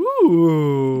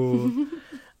 ooh.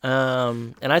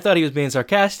 And I thought he was being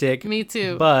sarcastic. Me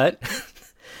too. But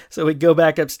so we go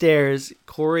back upstairs.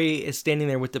 Corey is standing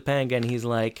there with Topanga, and he's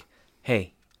like,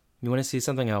 hey, you want to see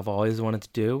something I've always wanted to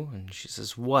do? And she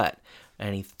says, what?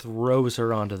 And he throws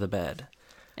her onto the bed.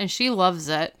 And she loves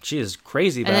it. She is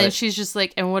crazy about it. And then she's just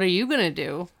like, and what are you going to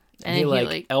do? And he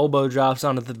like elbow drops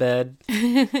onto the bed.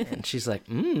 And she's like,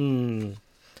 And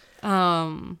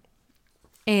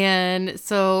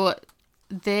so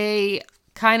they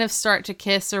kind of start to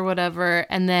kiss or whatever,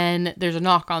 and then there's a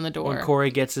knock on the door. And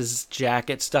Corey gets his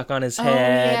jacket stuck on his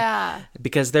head. Yeah.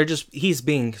 Because he's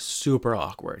being super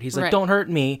awkward. He's like, Right. don't hurt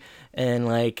me. And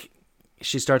like,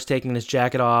 she starts taking his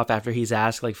jacket off after he's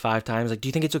asked like 5 times, like, do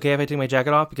you think it's okay if I take my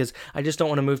jacket off? Because I just don't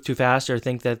want to move too fast or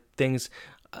think that things,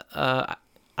 I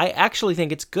actually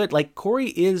think it's good. Like, Corey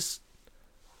is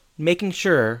making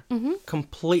sure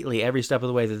completely every step of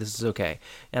the way that this is okay.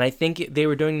 And I think they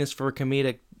were doing this for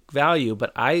comedic value,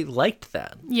 but I liked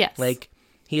that. Yes. Like,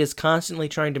 he is constantly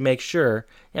trying to make sure.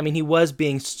 I mean, he was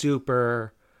being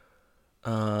super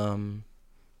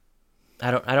I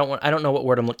don't know what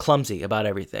word clumsy about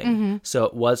everything. So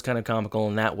it was kind of comical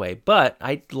in that way. But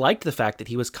I liked the fact that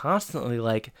he was constantly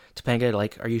like, Topanga,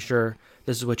 like, are you sure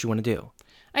this is what you want to do?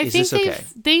 I Is think this okay?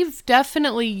 they've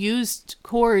definitely used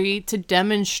Corey to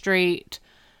demonstrate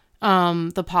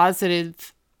the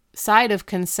positive side of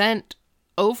consent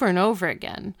over and over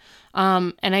again.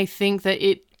 And I think that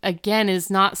it, again, is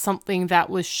not something that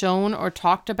was shown or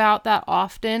talked about that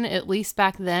often, at least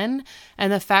back then.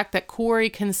 And the fact that Corey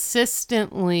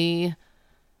consistently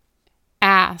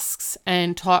asks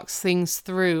and talks things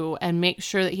through and makes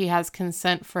sure that he has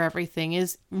consent for everything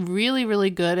is really, really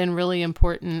good and really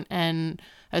important. And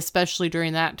especially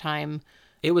during that time.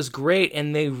 It was great,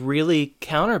 and they really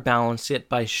counterbalanced it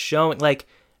by showing, like,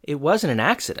 it wasn't an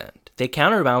accident. They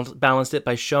counterbalanced it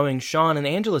by showing Sean and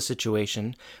Angela's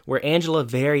situation, where Angela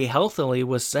very healthily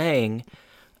was saying,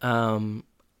 I'm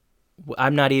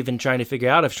not even trying to figure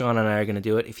out if Sean and I are going to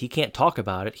do it. If he can't talk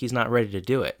about it, he's not ready to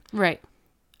do it. Right.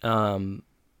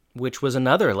 Which was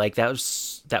another, like, that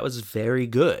was very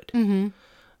good. Mm-hmm.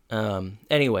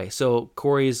 Anyway, so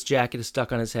Corey's jacket is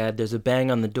stuck on his head. There's a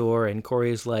bang on the door, and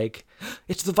Corey's like,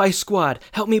 "It's the Vice Squad.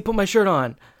 Help me put my shirt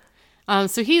on."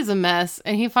 So he's a mess,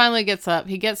 and he finally gets up.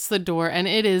 He gets to the door, and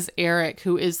it is Eric,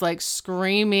 who is like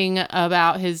screaming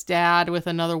about his dad with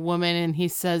another woman, and he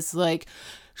says like,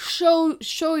 show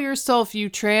yourself, you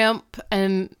tramp.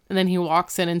 And then he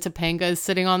walks in, and Topanga is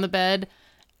sitting on the bed,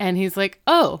 and he's like,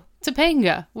 "Oh,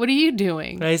 Topanga, what are you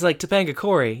doing?" And he's like, "Topanga,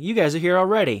 Corey, you guys are here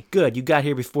already. Good, you got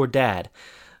here before Dad."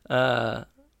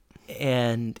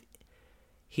 And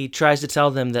he tries to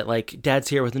tell them that, like, Dad's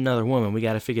here with another woman. We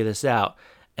got to figure this out.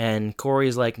 And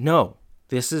Corey's like, "No,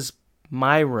 this is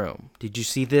my room. Did you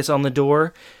see this on the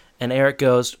door?" And Eric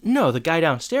goes, "No, the guy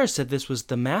downstairs said this was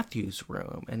the Matthews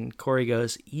room." And Corey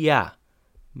goes, "Yeah,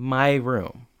 my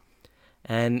room."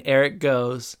 And Eric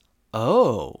goes,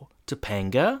 "Oh,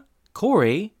 Topanga,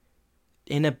 Corey,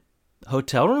 in a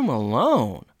hotel room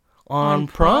alone on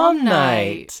prom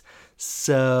night.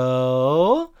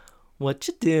 So, what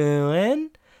you doing?"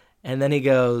 And then he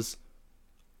goes,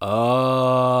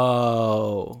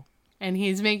 "Oh." And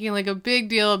he's making like a big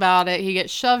deal about it. He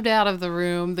gets shoved out of the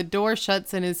room. The door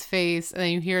shuts in his face, and then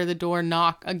you hear the door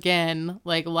knock again,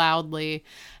 like loudly.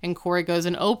 And Corey goes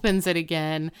and opens it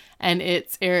again, and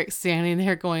it's Eric standing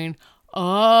there going,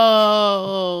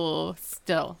 "Oh,"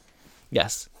 still.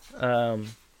 Yes.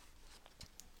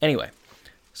 Anyway,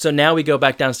 so now we go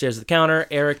back downstairs to the counter.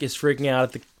 Eric is freaking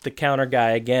out at the counter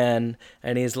guy again,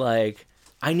 and he's like,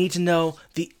 "I need to know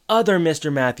the other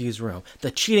Mr. Matthews room,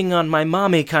 the cheating on my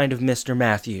mommy kind of Mr.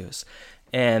 Matthews."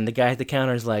 And the guy at the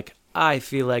counter is like, "I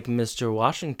feel like Mr.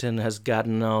 Washington has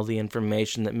gotten all the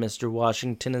information that Mr.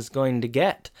 Washington is going to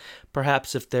get.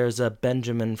 Perhaps if there's a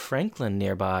Benjamin Franklin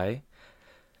nearby."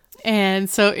 And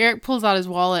so Eric pulls out his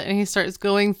wallet and he starts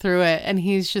going through it, and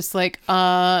he's just like,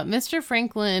 Mr.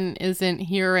 Franklin isn't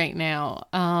here right now.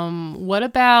 What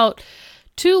about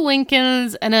 2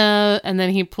 Lincolns and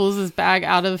then he pulls his bag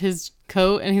out of his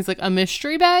coat, and he's like, "A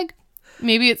mystery bag?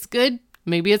 Maybe it's good,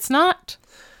 maybe it's not."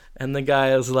 And the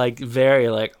guy is like very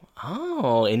like,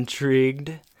 "Oh,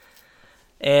 intrigued."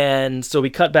 And so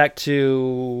we cut back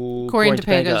to Corey and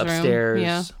Topanga's upstairs. room.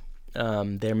 Yeah.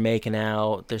 They're making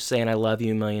out. They're saying "I love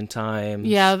you" a million times.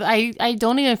 Yeah, I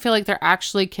don't even feel like they're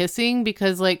actually kissing,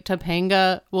 because like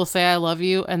Topanga will say "I love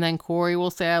you," and then Corey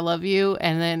will say "I love you,"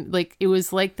 and then like it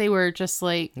was like they were just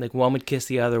like one would kiss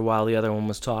the other while the other one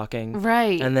was talking.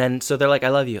 Right. And then so they're like, "I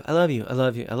love you, I love you, I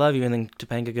love you, I love you," and then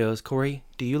Topanga goes, "Corey,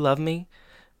 do you love me?"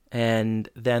 And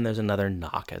then there's another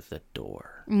knock at the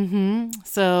door. Mm-hmm.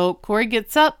 So Corey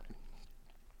gets up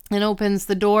and opens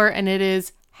the door, and it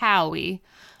is Howie,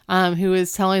 who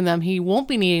is telling them he won't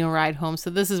be needing a ride home. So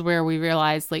this is where we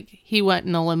realize like he went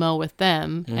in a limo with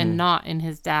them and not in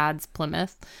his dad's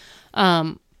Plymouth.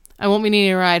 "I won't be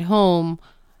needing a ride home.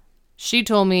 She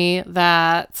told me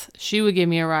that she would give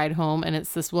me a ride home," and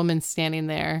it's this woman standing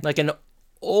there. Like an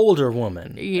older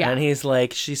woman. Yeah. And he's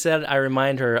like, she said, "I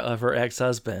remind her of her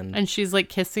ex-husband." And she's like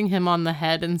kissing him on the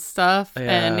head and stuff.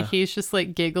 Yeah. And he's just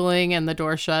like giggling, and the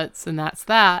door shuts, and that's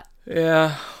that.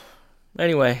 Yeah.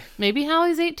 Anyway. Maybe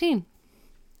Howie's 18.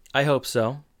 I hope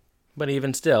so. But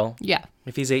even still. Yeah.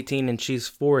 If he's 18 and she's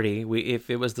 40, if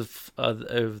it was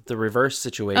the reverse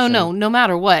situation. Oh, no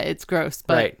matter what, it's gross.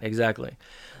 But Right, exactly.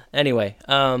 Anyway,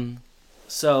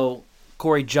 so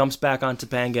Corey jumps back on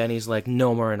Topanga, and he's like,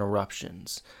 "No more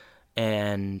interruptions."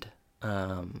 And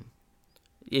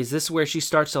is this where she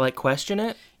starts to like question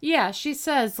it? Yeah, she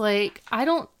says like, I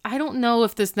don't know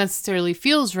if this necessarily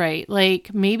feels right.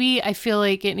 Like maybe I feel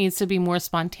like it needs to be more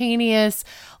spontaneous.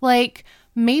 Like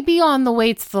maybe on the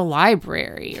way to the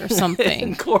library or something.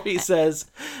 And Corey says,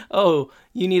 "Oh,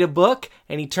 you need a book?"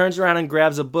 And he turns around and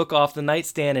grabs a book off the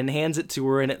nightstand and hands it to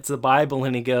her, and it's the Bible,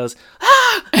 and he goes,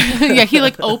 "Ah!" Yeah, he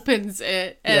like opens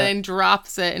it and Yeah. then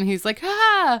drops it, and he's like,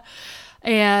 "Ah!"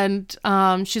 And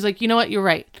she's like, "You know what? You're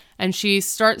right." And she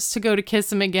starts to go to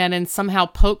kiss him again, and somehow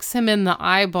pokes him in the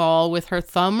eyeball with her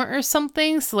thumb or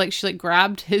something. So like she like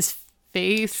grabbed his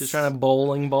face. She's trying to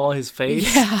bowling ball his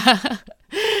face. Yeah.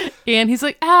 And he's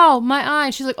like, "Ow, my eye."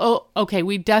 She's like, "Oh, okay,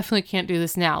 we definitely can't do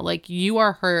this now. Like, you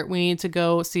are hurt. We need to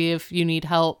go see if you need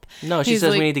help." No, she He's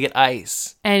says like- we need to get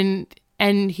ice.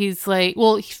 And he's like,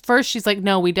 well, first she's like,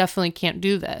 "No, we definitely can't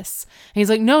do this." And he's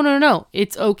like, no,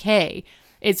 it's okay.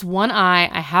 It's one eye.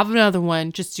 I have another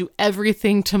one. Just do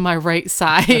everything to my right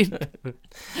side.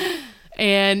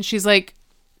 And she's like,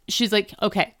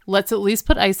 "Okay, let's at least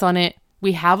put ice on it.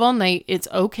 We have all night. It's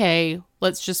okay.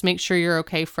 Let's just make sure you're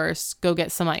okay first. Go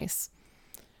get some ice."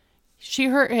 She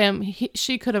hurt him.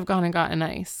 She could have gone and gotten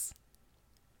ice.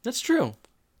 That's true.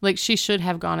 Like, she should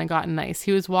have gone and gotten ice.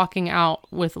 He was walking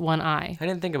out with one eye. I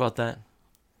didn't think about that.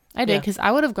 I did, Yeah. because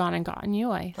I would have gone and gotten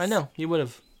you ice. I know, you would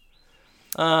have.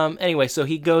 Anyway, so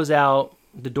he goes out,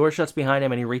 the door shuts behind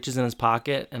him, and he reaches in his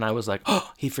pocket, and I was like,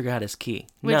 oh, he forgot his key.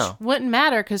 Which No, wouldn't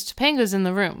matter, because Topanga's in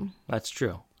the room. that's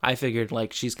true. I figured,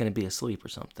 like, she's going to be asleep or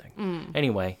something. Mm.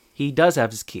 Anyway, he does have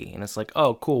his key, and it's like,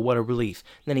 oh, cool, what a relief.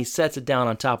 And then he sets it down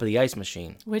on top of the ice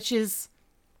machine. Which is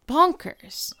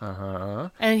bonkers. Uh-huh.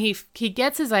 And he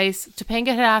gets his ice. Topanga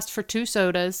had asked for 2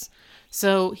 sodas.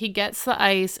 So he gets the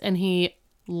ice and he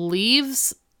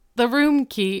leaves the room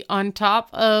key on top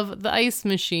of the ice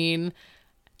machine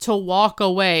to walk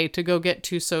away to go get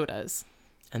 2 sodas.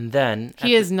 And then,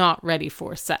 He is not ready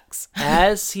for sex.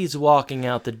 as he's walking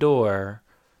out the door,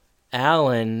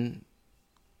 Alan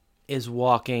is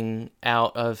walking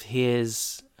out of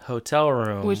his hotel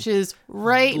room. Which is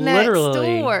right literally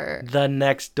next door. the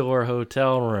next door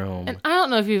hotel room. And I don't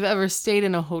know if you've ever stayed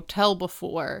in a hotel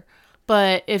before,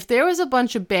 but if there was a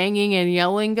bunch of banging and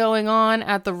yelling going on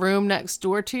at the room next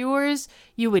door to yours,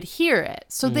 you would hear it.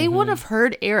 So they would have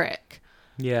heard Eric.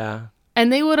 Yeah.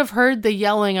 And they would have heard the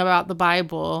yelling about the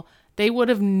Bible. They would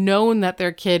have known that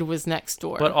their kid was next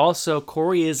door. But also,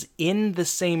 Corey is in the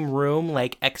same room,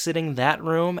 like exiting that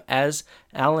room as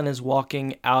Alan is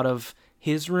walking out of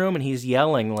his room, and he's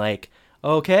yelling, like,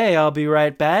 okay, I'll be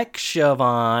right back,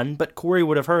 Siobhan. But Corey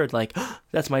would have heard, like,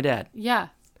 that's my dad. Yeah.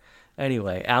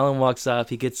 Anyway, Alan walks up,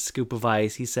 he gets a scoop of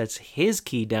ice, he sets his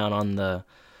key down on the,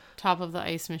 Top of the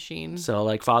ice machine. so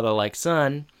like father, like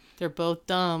son. They're both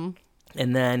dumb.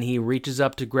 And then he reaches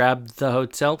up to grab the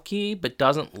hotel key, but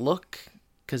doesn't look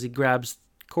because he grabs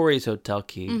Corey's hotel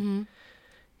key. Mm-hmm.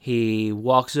 He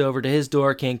walks over to his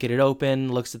door, can't get it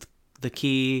open, looks at the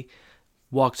key,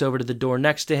 walks over to the door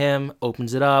next to him,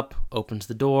 opens it up, opens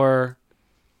the door.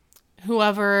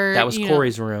 Whoever... That was you know-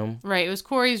 Corey's room. Right, it was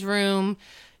Corey's room.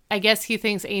 I guess he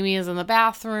thinks Amy is in the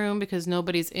bathroom because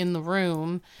nobody's in the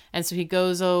room. And so he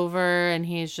goes over and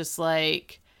he's just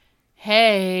like,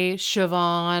 "Hey,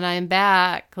 Siobhan, I'm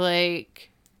back."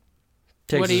 Like,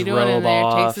 Takes what are you his doing in robe there?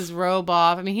 off. Takes his robe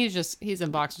off. I mean, he's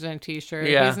in boxers and a t-shirt.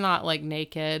 Yeah. He's not like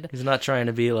naked. He's not trying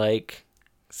to be like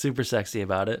super sexy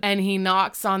about it. And he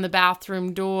knocks on the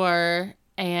bathroom door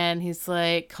and he's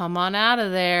like, "Come on out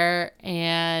of there."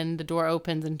 And the door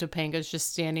opens and Topanga's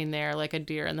just standing there like a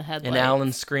deer in the headlights. And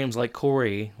Alan screams like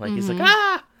Corey, like he's like,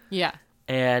 ah! Yeah.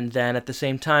 And then at the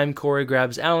same time, Corey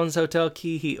grabs Alan's hotel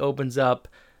key. He opens up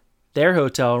their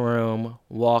hotel room,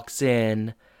 walks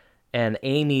in, and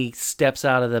Amy steps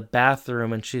out of the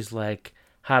bathroom and she's like,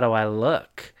 how do I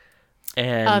look?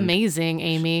 And Amazing,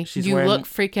 Amy. she's You wearing- look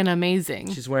freaking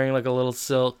amazing. she's wearing like a little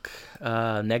silk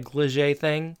negligee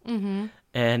thing. Mm-hmm.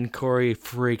 And Corey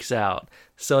freaks out.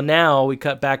 So now we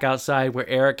cut back outside where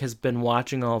Eric has been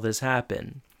watching all this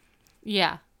happen.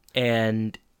 Yeah.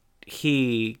 And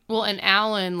he Well, and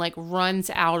Alan like runs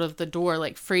out of the door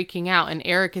like freaking out, and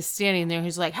Eric is standing there.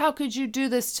 He's like, "How could you do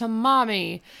this to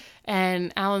mommy?"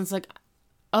 And Alan's like,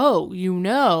 "Oh, you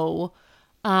know,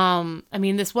 I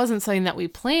mean, this wasn't something that we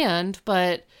planned,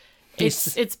 but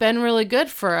it's been really good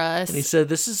for us." And he said,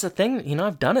 this is a thing, you know,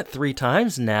 I've done it 3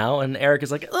 times now. And Eric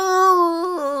is like,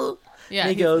 oh. Yeah, And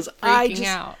he he's goes, freaking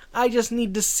out. I just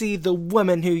need to see the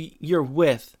woman who you're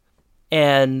with.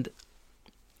 And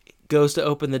goes to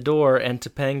open the door, and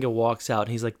Topanga walks out.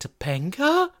 And he's like,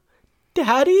 Topanga?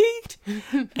 Daddy?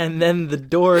 And then the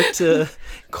door to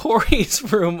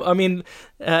Corey's room, Amy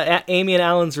and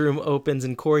Alan's room opens,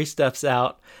 and Corey steps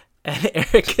out. And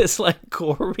Eric is like,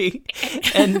 Corey.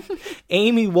 And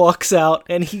Amy walks out,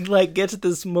 and he like gets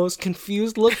this most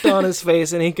confused look on his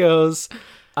face, and he goes,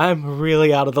 I'm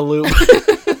really out of the loop.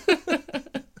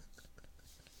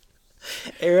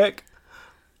 Eric,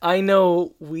 I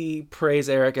know we praise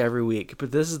Eric every week,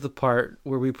 but this is the part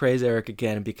where we praise Eric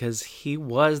again because he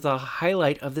was the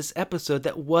highlight of this episode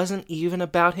that wasn't even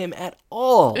about him at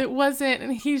all. It wasn't,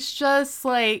 and he's just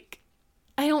like,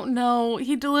 I don't know.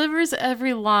 He delivers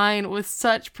every line with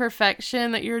such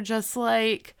perfection that you're just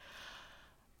like,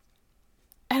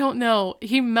 I don't know.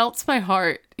 He melts my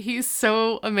heart. He's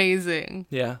so amazing.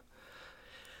 Yeah.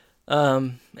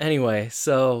 Anyway,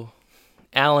 so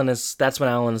that's when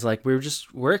Alan is like,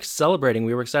 we're celebrating.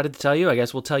 We were excited to tell you. I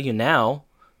guess we'll tell you now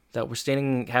that we're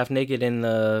standing half naked in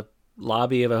the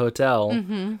lobby of a hotel.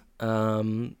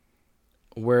 Mm-hmm.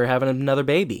 We're having another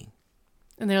baby.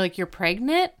 And they're like, you're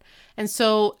pregnant? And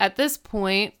so at this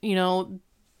point, you know,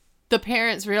 the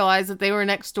parents realized that they were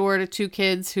next door to two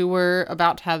kids who were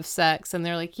about to have sex. And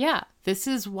they're like, yeah, this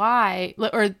is why.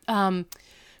 Or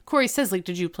Corey says, like,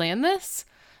 did you plan this?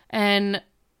 And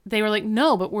they were like,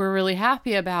 no, but we're really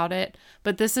happy about it.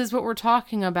 But this is what we're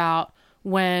talking about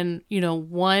when, you know,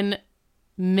 1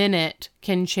 minute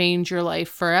can change your life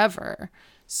forever.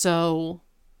 So,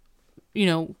 you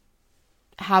know,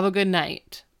 have a good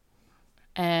night.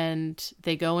 And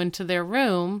they go into their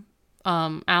room,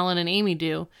 Alan and Amy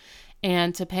do,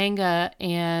 and Topanga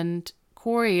and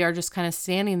Corey are just kind of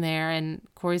standing there, and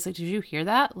Corey's like, did you hear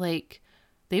that? Like,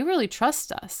 they really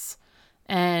trust us.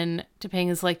 And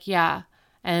Topanga's like, yeah.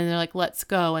 And they're like, let's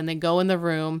go. And they go in the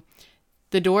room.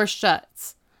 The door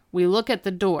shuts. We look at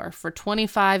the door for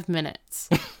 25 minutes.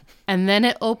 And then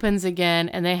it opens again,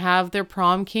 and they have their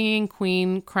prom king and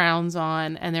queen crowns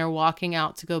on, and they're walking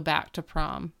out to go back to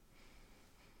prom.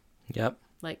 Yep.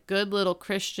 Like good little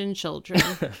Christian children.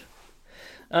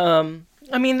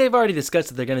 I mean, they've already discussed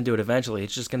that they're going to do it eventually.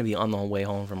 It's just going to be on the way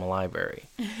home from a library.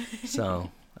 So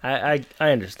I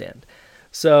understand.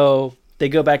 So they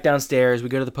go back downstairs. We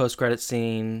go to the post-credit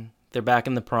scene. They're back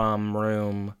in the prom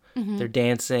room. Mm-hmm. They're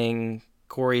dancing.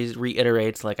 Corey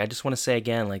reiterates, like, I just want to say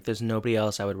again, like, there's nobody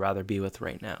else I would rather be with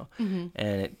right now. Mm-hmm.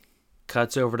 And it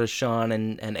cuts over to Sean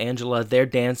and Angela. They're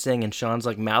dancing, and Sean's,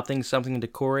 like, mouthing something to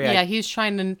Corey. Yeah, he's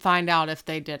trying to find out if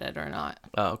they did it or not.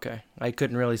 Oh, okay. I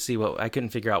couldn't really see I couldn't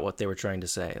figure out what they were trying to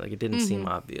say. Like, it didn't seem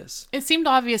obvious. It seemed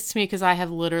obvious to me because I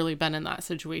have literally been in that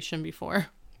situation before.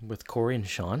 With Corey and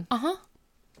Sean? Uh-huh.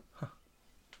 Huh.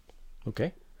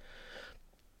 Okay.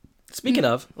 Speaking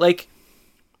of, like,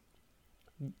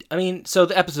 I mean, so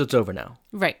the episode's over now.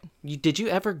 Right. Did you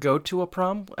ever go to a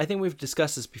prom? I think we've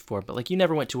discussed this before, but, like, you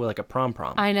never went to, like, a prom.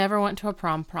 I never went to a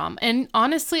prom. And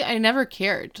honestly, I never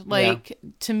cared. Like,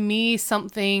 to me,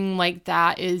 something like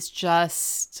that is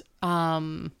just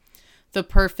the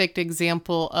perfect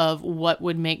example of what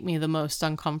would make me the most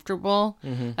uncomfortable,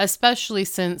 especially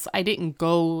since I didn't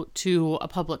go to a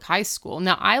public high school.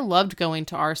 Now, I loved going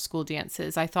to our school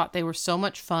dances. I thought they were so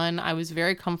much fun. I was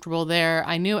very comfortable there.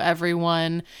 I knew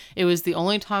everyone. It was the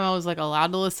only time I was, like,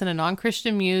 allowed to listen to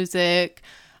non-Christian music.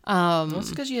 That's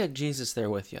because you had Jesus there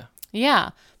with you. Yeah.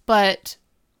 But,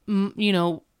 you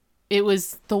know, it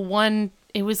was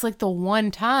like the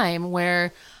one time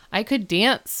where I could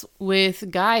dance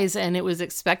with guys, and it was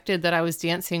expected that I was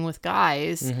dancing with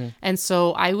guys. Mm-hmm. And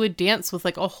so I would dance with,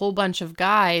 like, a whole bunch of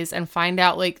guys and find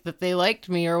out, like, that they liked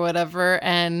me or whatever.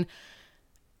 And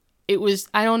it was,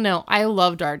 I don't know. I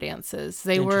loved our dances.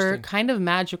 They were kind of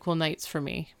magical nights for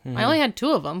me. Mm-hmm. I only had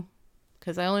 2 of them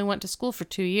because I only went to school for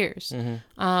 2 years.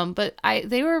 Mm-hmm. But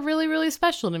they were really, really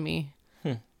special to me.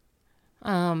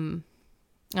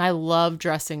 I love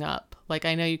dressing up. Like,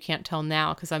 I know you can't tell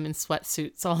now because I'm in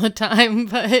sweatsuits all the time,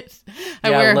 but I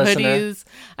wear hoodies.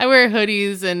 I wear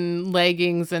hoodies and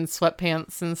leggings and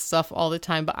sweatpants and stuff all the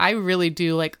time. But I really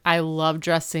do, like, I love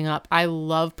dressing up. I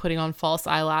love putting on false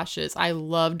eyelashes. I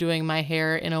love doing my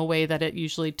hair in a way that it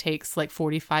usually takes like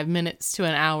 45 minutes to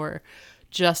an hour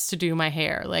just to do my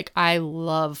hair. Like, I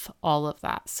love all of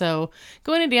that. So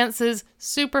going to dances,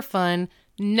 super fun.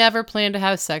 Never planned to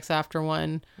have sex after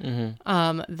one.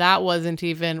 Mm-hmm. That wasn't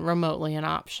even remotely an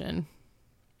option.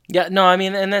 Yeah, no, I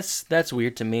mean, and that's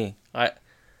weird to me.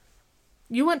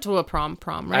 You went to a prom,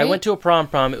 right? I went to a prom.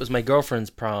 It was my girlfriend's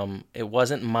prom. It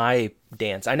wasn't my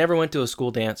dance. I never went to a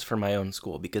school dance for my own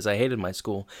school because I hated my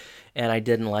school, and I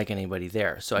didn't like anybody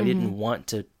there. So I didn't want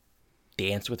to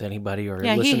dance with anybody or listen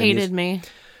to music. Yeah, he hated me.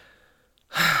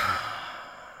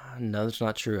 No, that's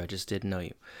not true. I just didn't know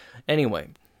you. Anyway.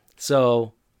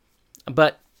 So,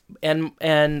 and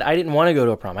I didn't want to go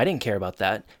to a prom. I didn't care about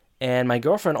that. And my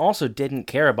girlfriend also didn't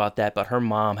care about that, but her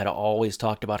mom had always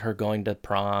talked about her going to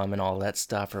prom and all that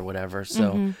stuff or whatever.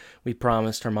 So we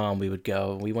promised her mom we would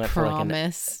go. We went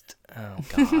promised. Oh,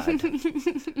 God.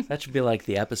 That should be like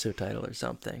the episode title or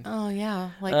something. Oh,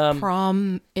 yeah. Like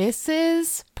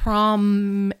promises.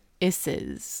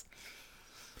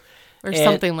 or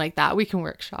something like that. We can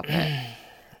workshop it.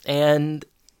 And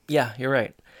yeah, you're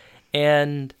right.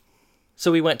 And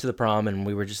so we went to the prom and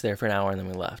we were just there for an hour and then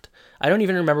we left. I don't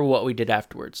even remember what we did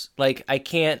afterwards. Like, I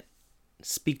can't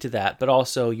speak to that, but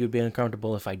also you'd be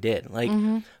uncomfortable if I did. Like,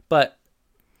 but.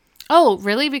 Oh,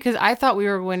 really? Because I thought we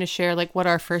were going to share like what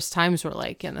our first times were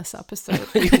like in this episode.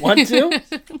 You want to?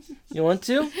 You want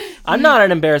to? I'm not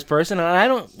an embarrassed person, and I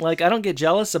don't get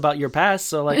jealous about your past.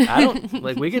 So like, I don't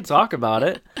like. We could talk about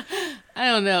it. I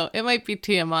don't know. It might be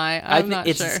TMI. I'm not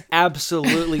sure. It's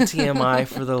absolutely TMI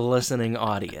for the listening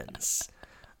audience.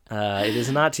 It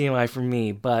is not TMI for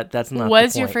me, but that's not.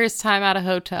 Was the your point. first time at a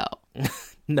hotel?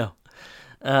 No.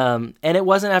 And it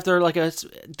wasn't after like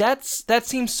that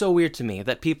seems so weird to me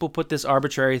that people put this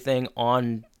arbitrary thing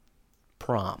on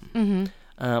prom. Mm-hmm.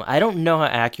 I don't know how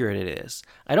accurate it is.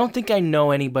 I don't think I know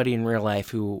anybody in real life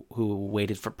who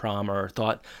waited for prom or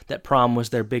thought that prom was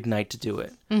their big night to do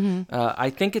it. Mm-hmm. I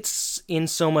think it's in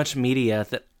so much media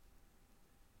that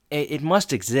it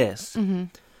must exist. Mm-hmm.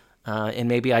 And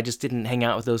maybe I just didn't hang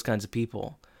out with those kinds of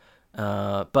people.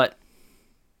 But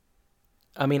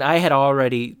I mean, I had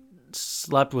already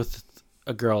slept with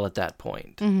a girl at that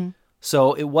point. Mm-hmm.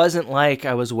 So it wasn't like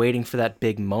I was waiting for that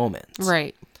big moment.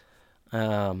 Right.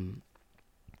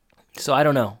 So I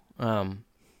don't know.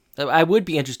 I would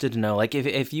be interested to know, like,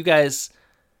 if you guys,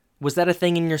 was that a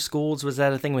thing in your schools? Was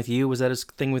that a thing with you? Was that a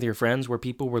thing with your friends where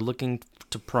people were looking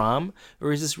to prom?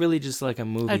 Or is this really just like a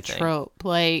movie thing? A trope.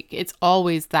 Like, it's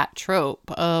always that trope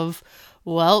of,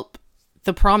 well,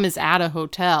 the prom is at a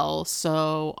hotel,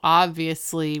 so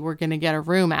obviously we're going to get a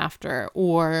room after.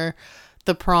 Or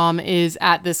the prom is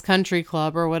at this country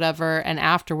club or whatever, and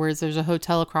afterwards there's a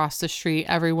hotel across the street.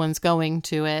 Everyone's going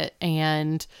to it,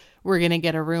 and we're going to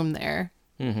get a room there.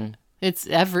 Mm-hmm. It's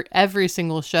every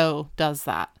single show does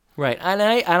that. Right. And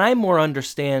I more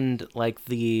understand like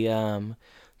the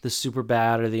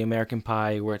Superbad or the American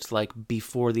Pie where it's like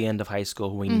before the end of high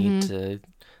school we need to,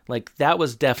 like, that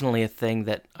was definitely a thing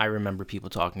that I remember people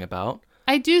talking about.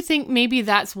 I do think maybe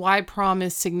that's why prom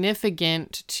is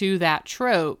significant to that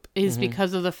trope is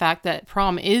because of the fact that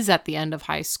prom is at the end of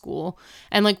high school.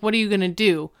 And like, what are you going to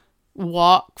do?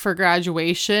 Walk for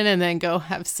graduation and then go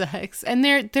have sex? And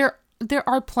there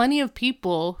are plenty of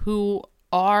people who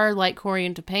are like Corey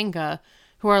and Topanga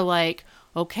who are like,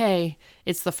 okay,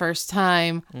 it's the first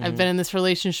time I've been in this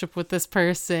relationship with this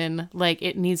person. Like,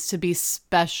 it needs to be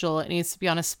special. It needs to be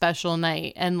on a special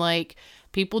night. And like,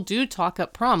 people do talk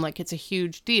up prom like it's a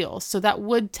huge deal. So that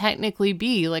would technically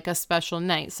be like a special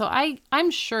night. So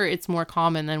I'm sure it's more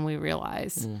common than we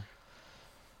realize.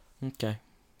 Okay.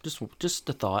 Just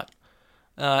a thought.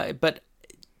 But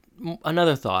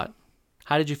another thought.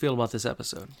 How did you feel about this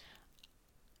episode?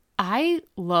 I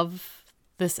love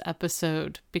this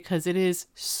episode because it is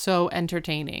so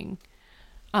entertaining.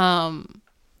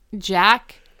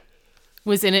 Jack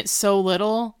was in it so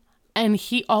little, and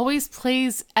he always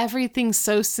plays everything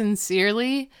so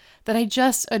sincerely that I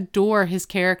just adore his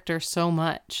character so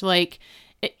much. Like,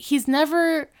 he's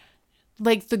never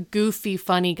like the goofy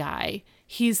funny guy.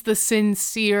 He's the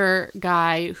sincere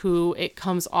guy who it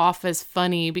comes off as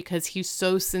funny because he's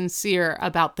so sincere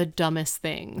about the dumbest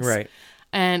things. Right.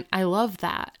 And I love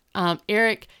that.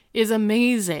 Eric is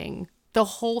amazing the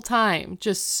whole time.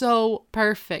 Just so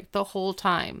perfect the whole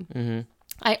time. Mm-hmm.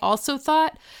 I also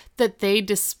thought that they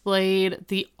displayed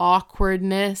the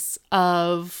awkwardness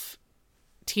of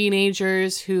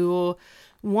teenagers who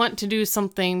want to do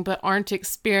something but aren't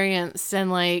experienced.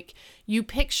 And like, you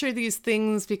picture these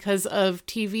things because of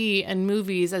TV and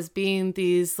movies as being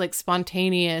these like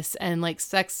spontaneous and like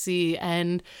sexy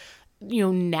and, you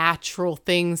know, natural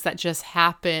things that just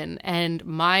happen. And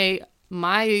my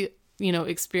you know,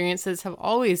 experiences have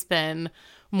always been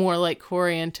more like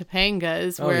Corey and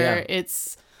Topanga's, where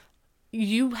it's,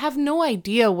 you have no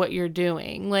idea what you're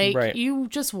doing. Like, you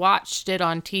just watched it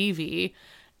on TV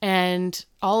and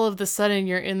all of a sudden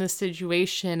you're in the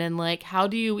situation, and like, how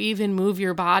do you even move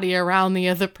your body around the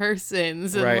other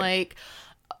person's? And like,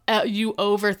 you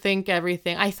overthink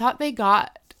everything. I thought they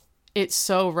got it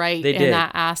so right in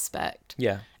that aspect.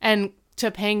 Yeah. And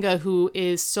Topanga, who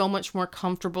is so much more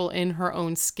comfortable in her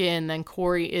own skin than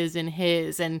Corey is in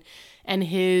his, and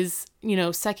his, you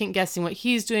know, second guessing what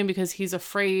he's doing because he's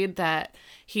afraid that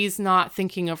he's not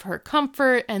thinking of her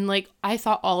comfort. And like, I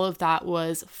thought all of that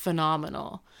was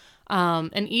phenomenal.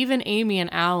 And even Amy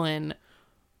and Alan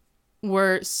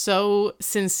were so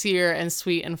sincere and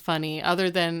sweet and funny, other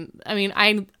than, I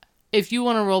mean, if you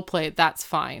want to role play, that's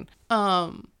fine.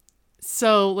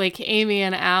 So like Amy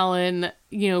and Alan,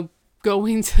 you know,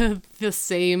 going to the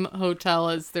same hotel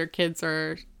as their kids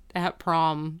are at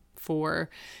prom for.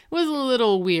 It was a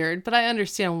little weird, but I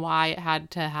understand why it had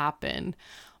to happen.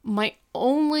 My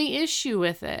only issue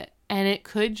with it, and it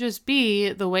could just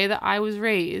be the way that I was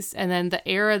raised and then the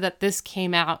era that this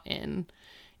came out in,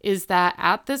 is that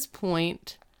at this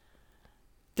point,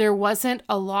 there wasn't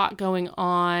a lot going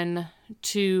on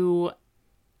to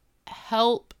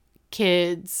help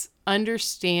kids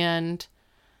understand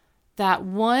that,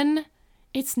 one,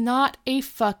 it's not a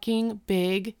fucking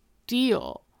big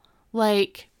deal.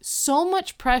 Like, so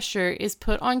much pressure is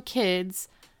put on kids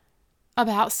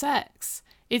about sex.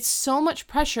 It's so much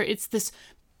pressure. It's this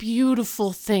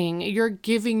beautiful thing. You're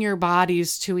giving your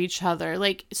bodies to each other.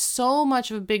 Like, so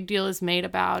much of a big deal is made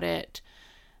about it.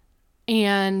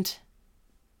 And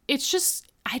it's just,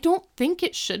 I don't think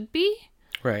it should be.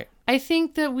 Right. I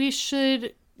think that we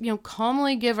should,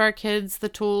 calmly give our kids the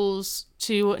tools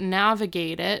to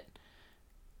navigate it.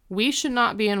 We should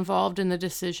not be involved in the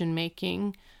decision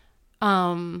making.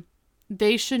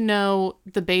 They should know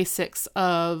the basics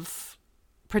of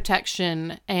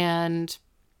protection and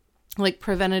like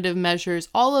preventative measures.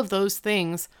 All of those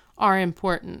things are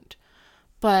important.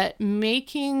 But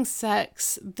making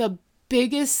sex the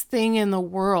biggest thing in the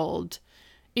world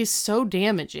is so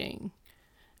damaging.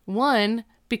 One,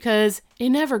 because it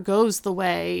never goes the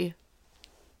way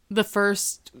the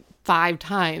first 5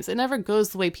 times. It never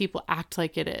goes the way people act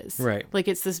like it is. Right. Like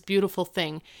it's this beautiful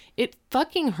thing. It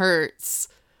fucking hurts.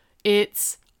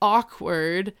 It's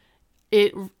awkward.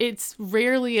 It's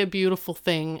rarely a beautiful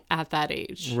thing at that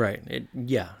age. Right.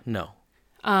 No.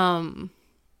 And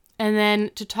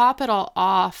then to top it all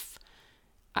off,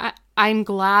 I'm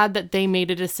glad that they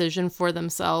made a decision for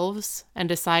themselves and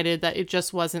decided that it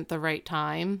just wasn't the right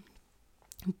time.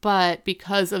 But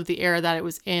because of the era that it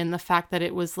was in, the fact that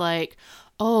it was like,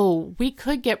 oh, we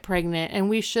could get pregnant and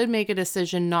we should make a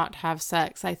decision not to have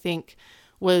sex, I think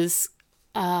was,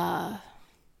 I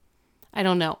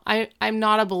don't know. I'm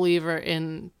not a believer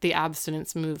in the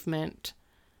abstinence movement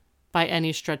by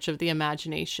any stretch of the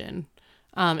imagination.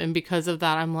 And because of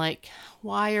that, I'm like,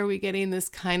 why are we getting this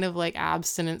kind of like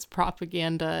abstinence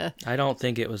propaganda? I don't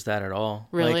think it was that at all.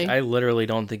 Really? Like, I literally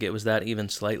don't think it was that even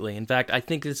slightly. In fact, I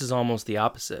think this is almost the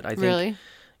opposite. I think, Really?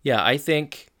 Yeah, I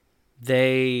think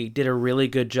they did a really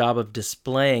good job of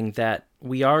displaying that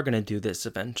we are going to do this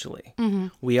eventually. Mm-hmm.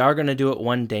 We are going to do it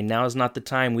one day. Now is not the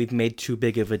time. We've made too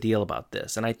big of a deal about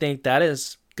this. And I think that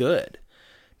is good.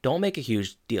 Don't make a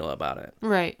huge deal about it.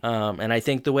 Right. And I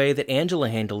think the way that Angela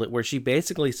handled it, where she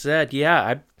basically said,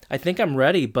 yeah, I think I'm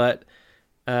ready, but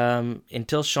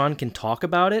until Sean can talk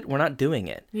about it, we're not doing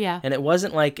it. Yeah. And it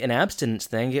wasn't like an abstinence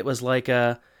thing. It was like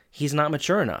he's not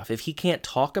mature enough. If he can't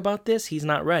talk about this, he's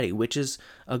not ready, which is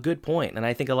a good point. And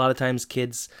I think a lot of times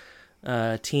kids,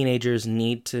 teenagers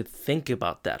need to think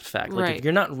about that fact. Like, right. If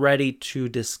you're not ready to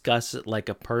discuss it like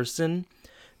a person,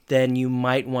 then you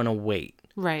might want to wait.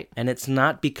 Right. And it's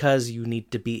not because you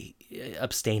need to be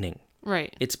abstaining.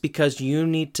 Right. It's because you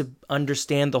need to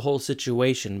understand the whole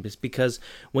situation. It's because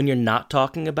when you're not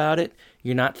talking about it,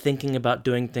 you're not thinking about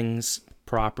doing things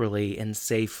properly and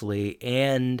safely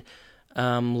and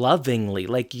lovingly.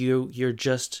 Like you're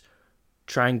just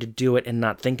trying to do it and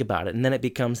not think about it. And then it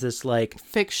becomes this like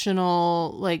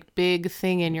fictional, like big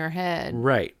thing in your head.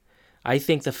 Right. I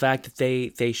think the fact that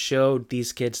they showed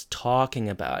these kids talking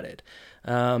about it,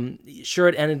 sure,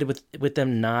 it ended with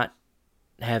them not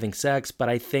having sex, but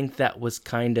I think that was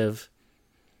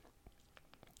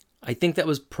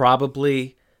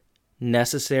probably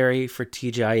necessary for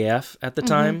TGIF at the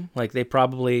time. Like, they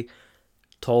probably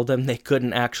told them they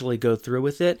couldn't actually go through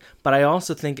with it, but I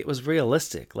also think it was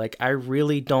realistic. Like, I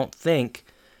really don't think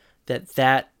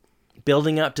that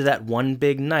building up to that one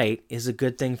big night is a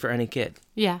good thing for any kid.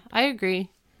 Yeah, I agree.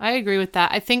 I agree with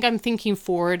that. I think I'm thinking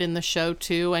forward in the show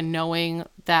too, and knowing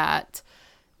that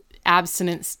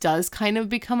abstinence does kind of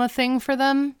become a thing for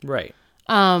them. Right.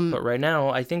 But right now,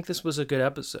 I think this was a good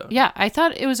episode. Yeah, I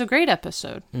thought it was a great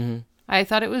episode. Mm-hmm. I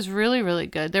thought it was really, really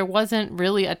good. There wasn't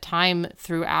really a time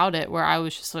throughout it where I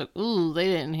was just like, ooh, they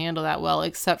didn't handle that well,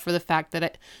 except for the fact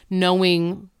that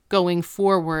knowing going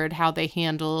forward how they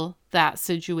handle that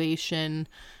situation,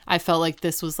 I felt like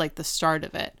this was like the start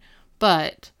of it.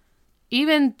 But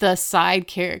even the side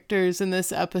characters in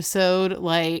this episode,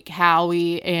 like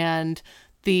Howie and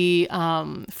the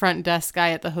front desk guy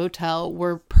at the hotel,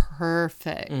 were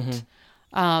perfect.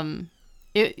 Mm-hmm.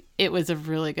 It was a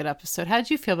really good episode. How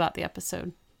did you feel about the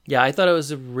episode? Yeah, I thought it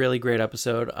was a really great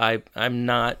episode. I'm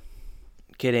not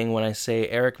kidding when I say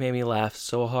Eric made me laugh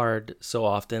so hard so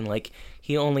often. Like,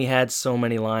 he only had so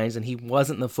many lines, and he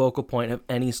wasn't the focal point of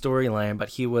any storyline, but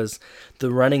he was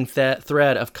the running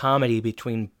thread of comedy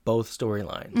between both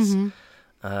storylines.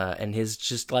 And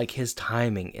his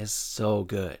timing is so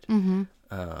good. And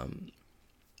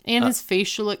his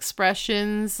facial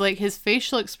expressions,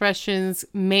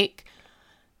 make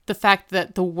the fact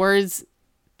that the words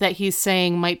that he's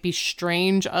saying might be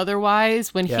strange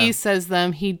otherwise. When he says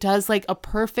them, he does like a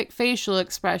perfect facial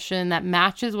expression that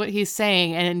matches what he's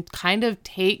saying and kind of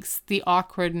takes the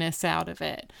awkwardness out of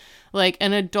it. Like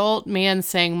an adult man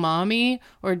saying mommy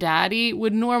or daddy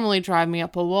would normally drive me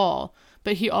up a wall.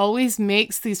 But he always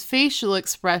makes these facial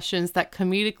expressions that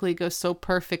comedically go so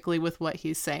perfectly with what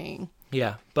he's saying.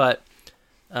 Yeah, but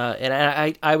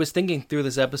and I was thinking through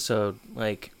this episode,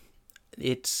 like,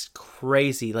 it's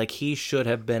crazy. Like, he should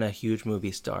have been a huge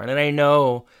movie star. And I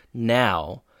know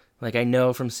now, like, I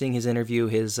know from seeing his interview,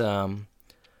 his,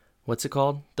 what's it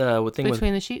called? The thing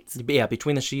Between the Sheets? Yeah,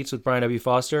 Between the Sheets with Brian W.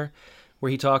 Foster,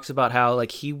 where he talks about how,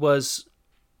 like, he was,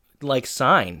 like,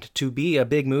 signed to be a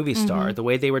big movie star. The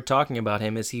way they were talking about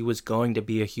him is he was going to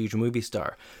be a huge movie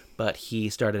star. But he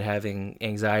started having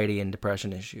anxiety and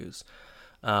depression issues.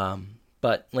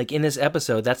 But, like, in this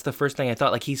episode, that's the first thing I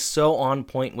thought. Like, he's so on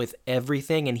point with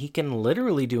everything, and he can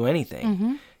literally do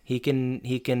anything. He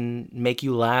can make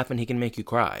you laugh, and he can make you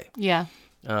cry. Yeah.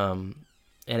 And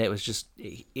it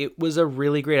was a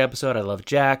really great episode. I love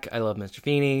Jack. I love Mr.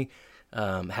 Feeney.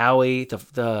 Howie,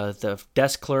 the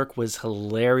desk clerk, was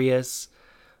hilarious.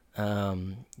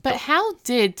 But how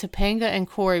did Topanga and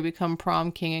Corey become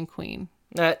prom king and queen?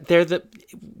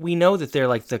 We know that they're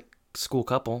like the school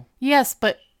couple. Yes,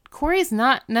 but Corey's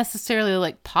not necessarily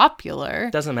like popular.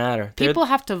 Doesn't matter. People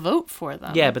have to vote for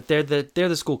them. Yeah, but they're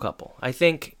the school couple. I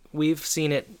think we've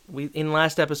seen it. In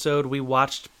last episode, we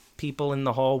watched people in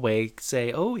the hallway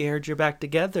say, "Oh, we heard you're back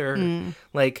together."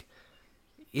 Like,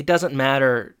 it doesn't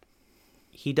matter.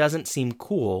 He doesn't seem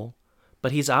cool,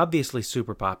 but he's obviously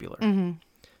super popular.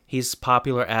 He's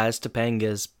popular as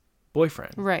Topanga's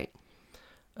boyfriend. Right.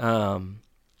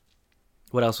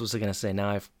 What else was I going to say? Now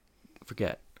I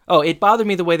forget. Oh, it bothered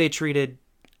me the way they treated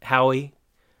Howie.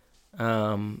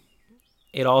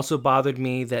 It also bothered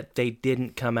me that they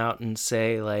didn't come out and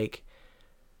say, like,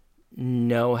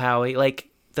 no, Howie. Like,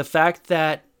 the fact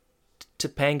that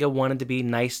Topanga wanted to be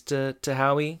nice to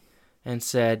Howie and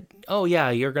said, oh,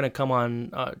 yeah, you're going to come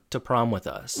on to prom with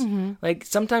us. Like,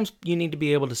 sometimes you need to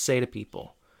be able to say to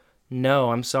people,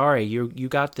 no, I'm sorry, you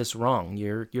got this wrong.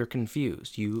 You're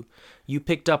confused. You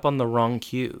picked up on the wrong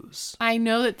cues. I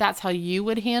know that that's how you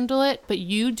would handle it, but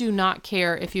you do not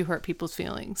care if you hurt people's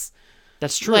feelings.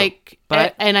 That's true. Like,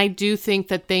 and I do think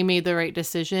that they made the right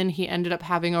decision. He ended up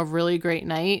having a really great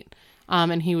night,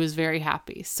 and he was very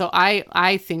happy. So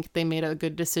I think they made a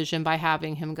good decision by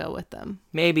having him go with them.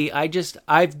 Maybe.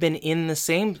 I've been in the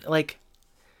same, like,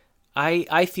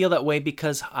 I feel that way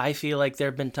because I feel like there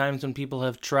have been times when people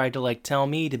have tried to, like, tell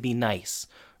me to be nice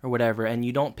or whatever, and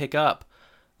you don't pick up,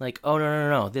 like, oh,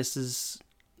 no, this is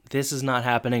not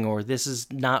happening, or this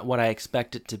is not what I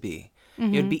expect it to be.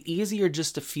 It would be easier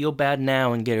just to feel bad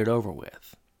now and get it over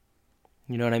with.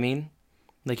 You know what I mean?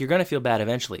 Like, you're going to feel bad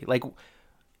eventually. Like,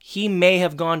 he may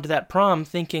have gone to that prom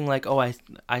thinking, like, oh,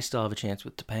 I still have a chance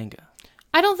with Topanga.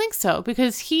 I don't think so,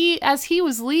 because as he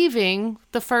was leaving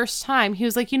the first time, he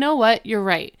was like, you know what? You're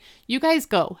right. You guys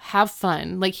go have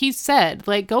fun. Like he said,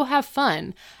 like, go have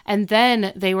fun. And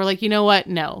then they were like, you know what?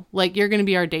 No, like, you're going to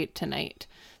be our date tonight.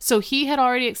 So he had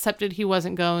already accepted he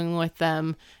wasn't going with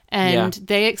them, and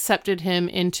they accepted him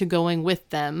into going with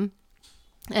them.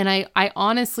 And I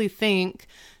honestly think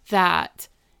that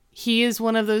he is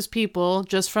one of those people,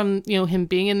 just from, him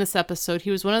being in this episode,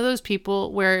 he was one of those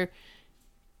people where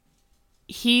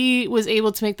he was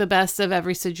able to make the best of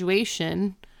every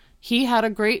situation. He had a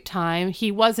great time. He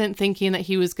wasn't thinking that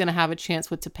he was going to have a chance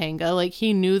with Topanga. Like,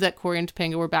 he knew that Corey and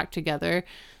Topanga were back together.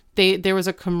 There was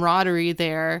a camaraderie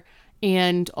there,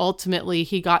 and ultimately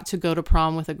he got to go to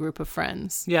prom with a group of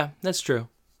friends. Yeah, that's true.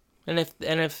 And if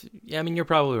I mean, you're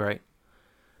probably right.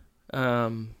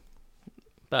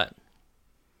 But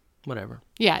whatever.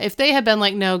 Yeah, if they had been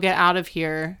like, no, get out of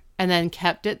here, and then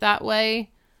kept it that way,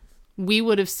 we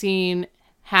would have seen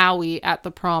Howie at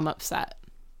the prom upset.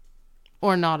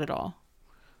 Or not at all.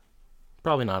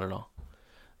 Probably not at all.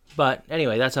 But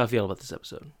anyway, that's how I feel about this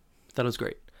episode. I thought it was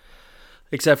great.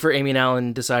 Except for Amy and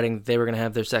Alan deciding that they were going to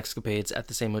have their sexcapades at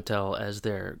the same hotel as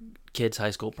their kids' high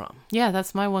school prom. Yeah,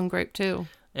 that's my one gripe too.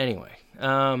 Anyway,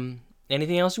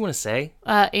 anything else you want to say?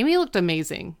 Amy looked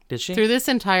amazing. Did she? Through this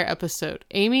entire episode.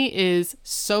 Amy is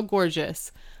so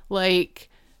gorgeous. Like,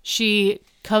 she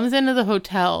comes into the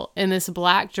hotel in this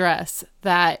black dress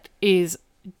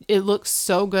it looks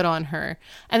so good on her.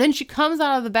 And then she comes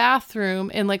out of the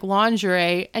bathroom in like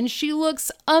lingerie, and she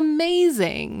looks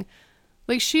amazing.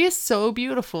 Like, she is so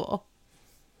beautiful.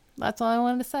 That's all I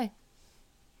wanted to say.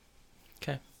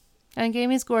 Okay. And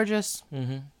Gamey's gorgeous.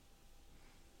 Mm-hmm.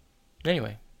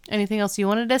 Anyway. Anything else you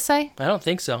wanted to say? I don't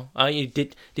think so.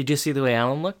 Did you see the way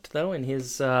Alan looked, though, in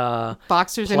his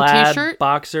Boxers and plaid t-shirt?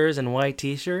 boxers and white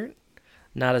t-shirt?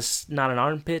 Not an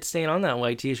armpit stain on that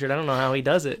white t-shirt. I don't know how he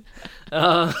does it.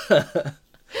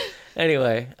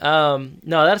 Anyway, no,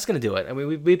 that's gonna do it. I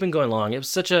mean, we've been going long. It's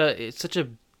such a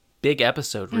big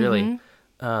episode, really.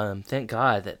 Mm-hmm. Thank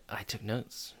God that I took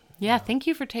notes. Yeah, thank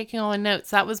you for taking all the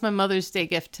notes. That was my Mother's Day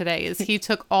gift today, is he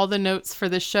took all the notes for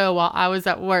the show while I was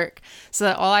at work. So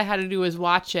that all I had to do was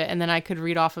watch it, and then I could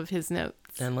read off of his notes.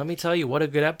 And let me tell you what a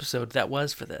good episode that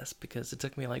was for this, because it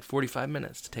took me like 45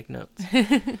 minutes to take notes.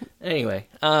 Anyway,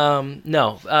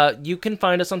 you can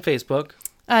find us on Facebook.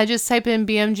 Just type in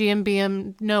BMG and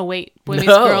BM. No, wait. Boy Meets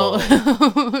No. Girl.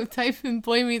 Type in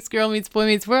Boy Meets Girl meets Boy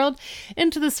Meets World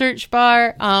into the search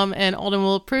bar, and Alden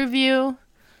will approve you.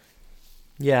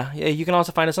 Yeah, you can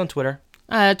also find us on Twitter.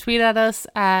 Tweet at us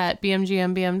at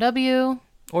BMGMBMW.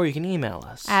 Or you can email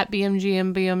us. At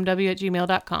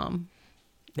BMGMBMW@gmail.com.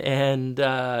 And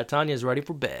Tanya's ready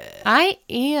for bed. I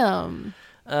am.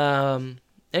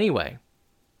 Anyway,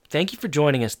 thank you for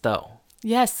joining us, though.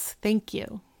 Yes, thank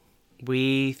you.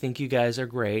 We think you guys are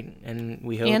great, and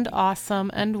we hope And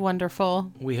awesome and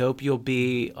wonderful. we hope you'll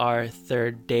be our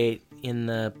third date in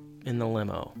the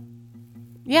limo.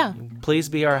 Yeah. Please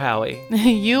be our Howie.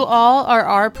 You all are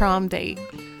our prom date.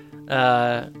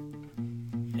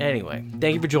 Anyway,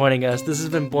 thank you for joining us. This has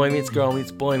been Boy Meets Girl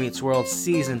Meets Boy Meets World,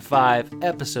 Season 5,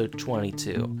 Episode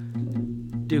 22.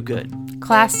 Do good.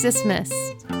 Class dismissed.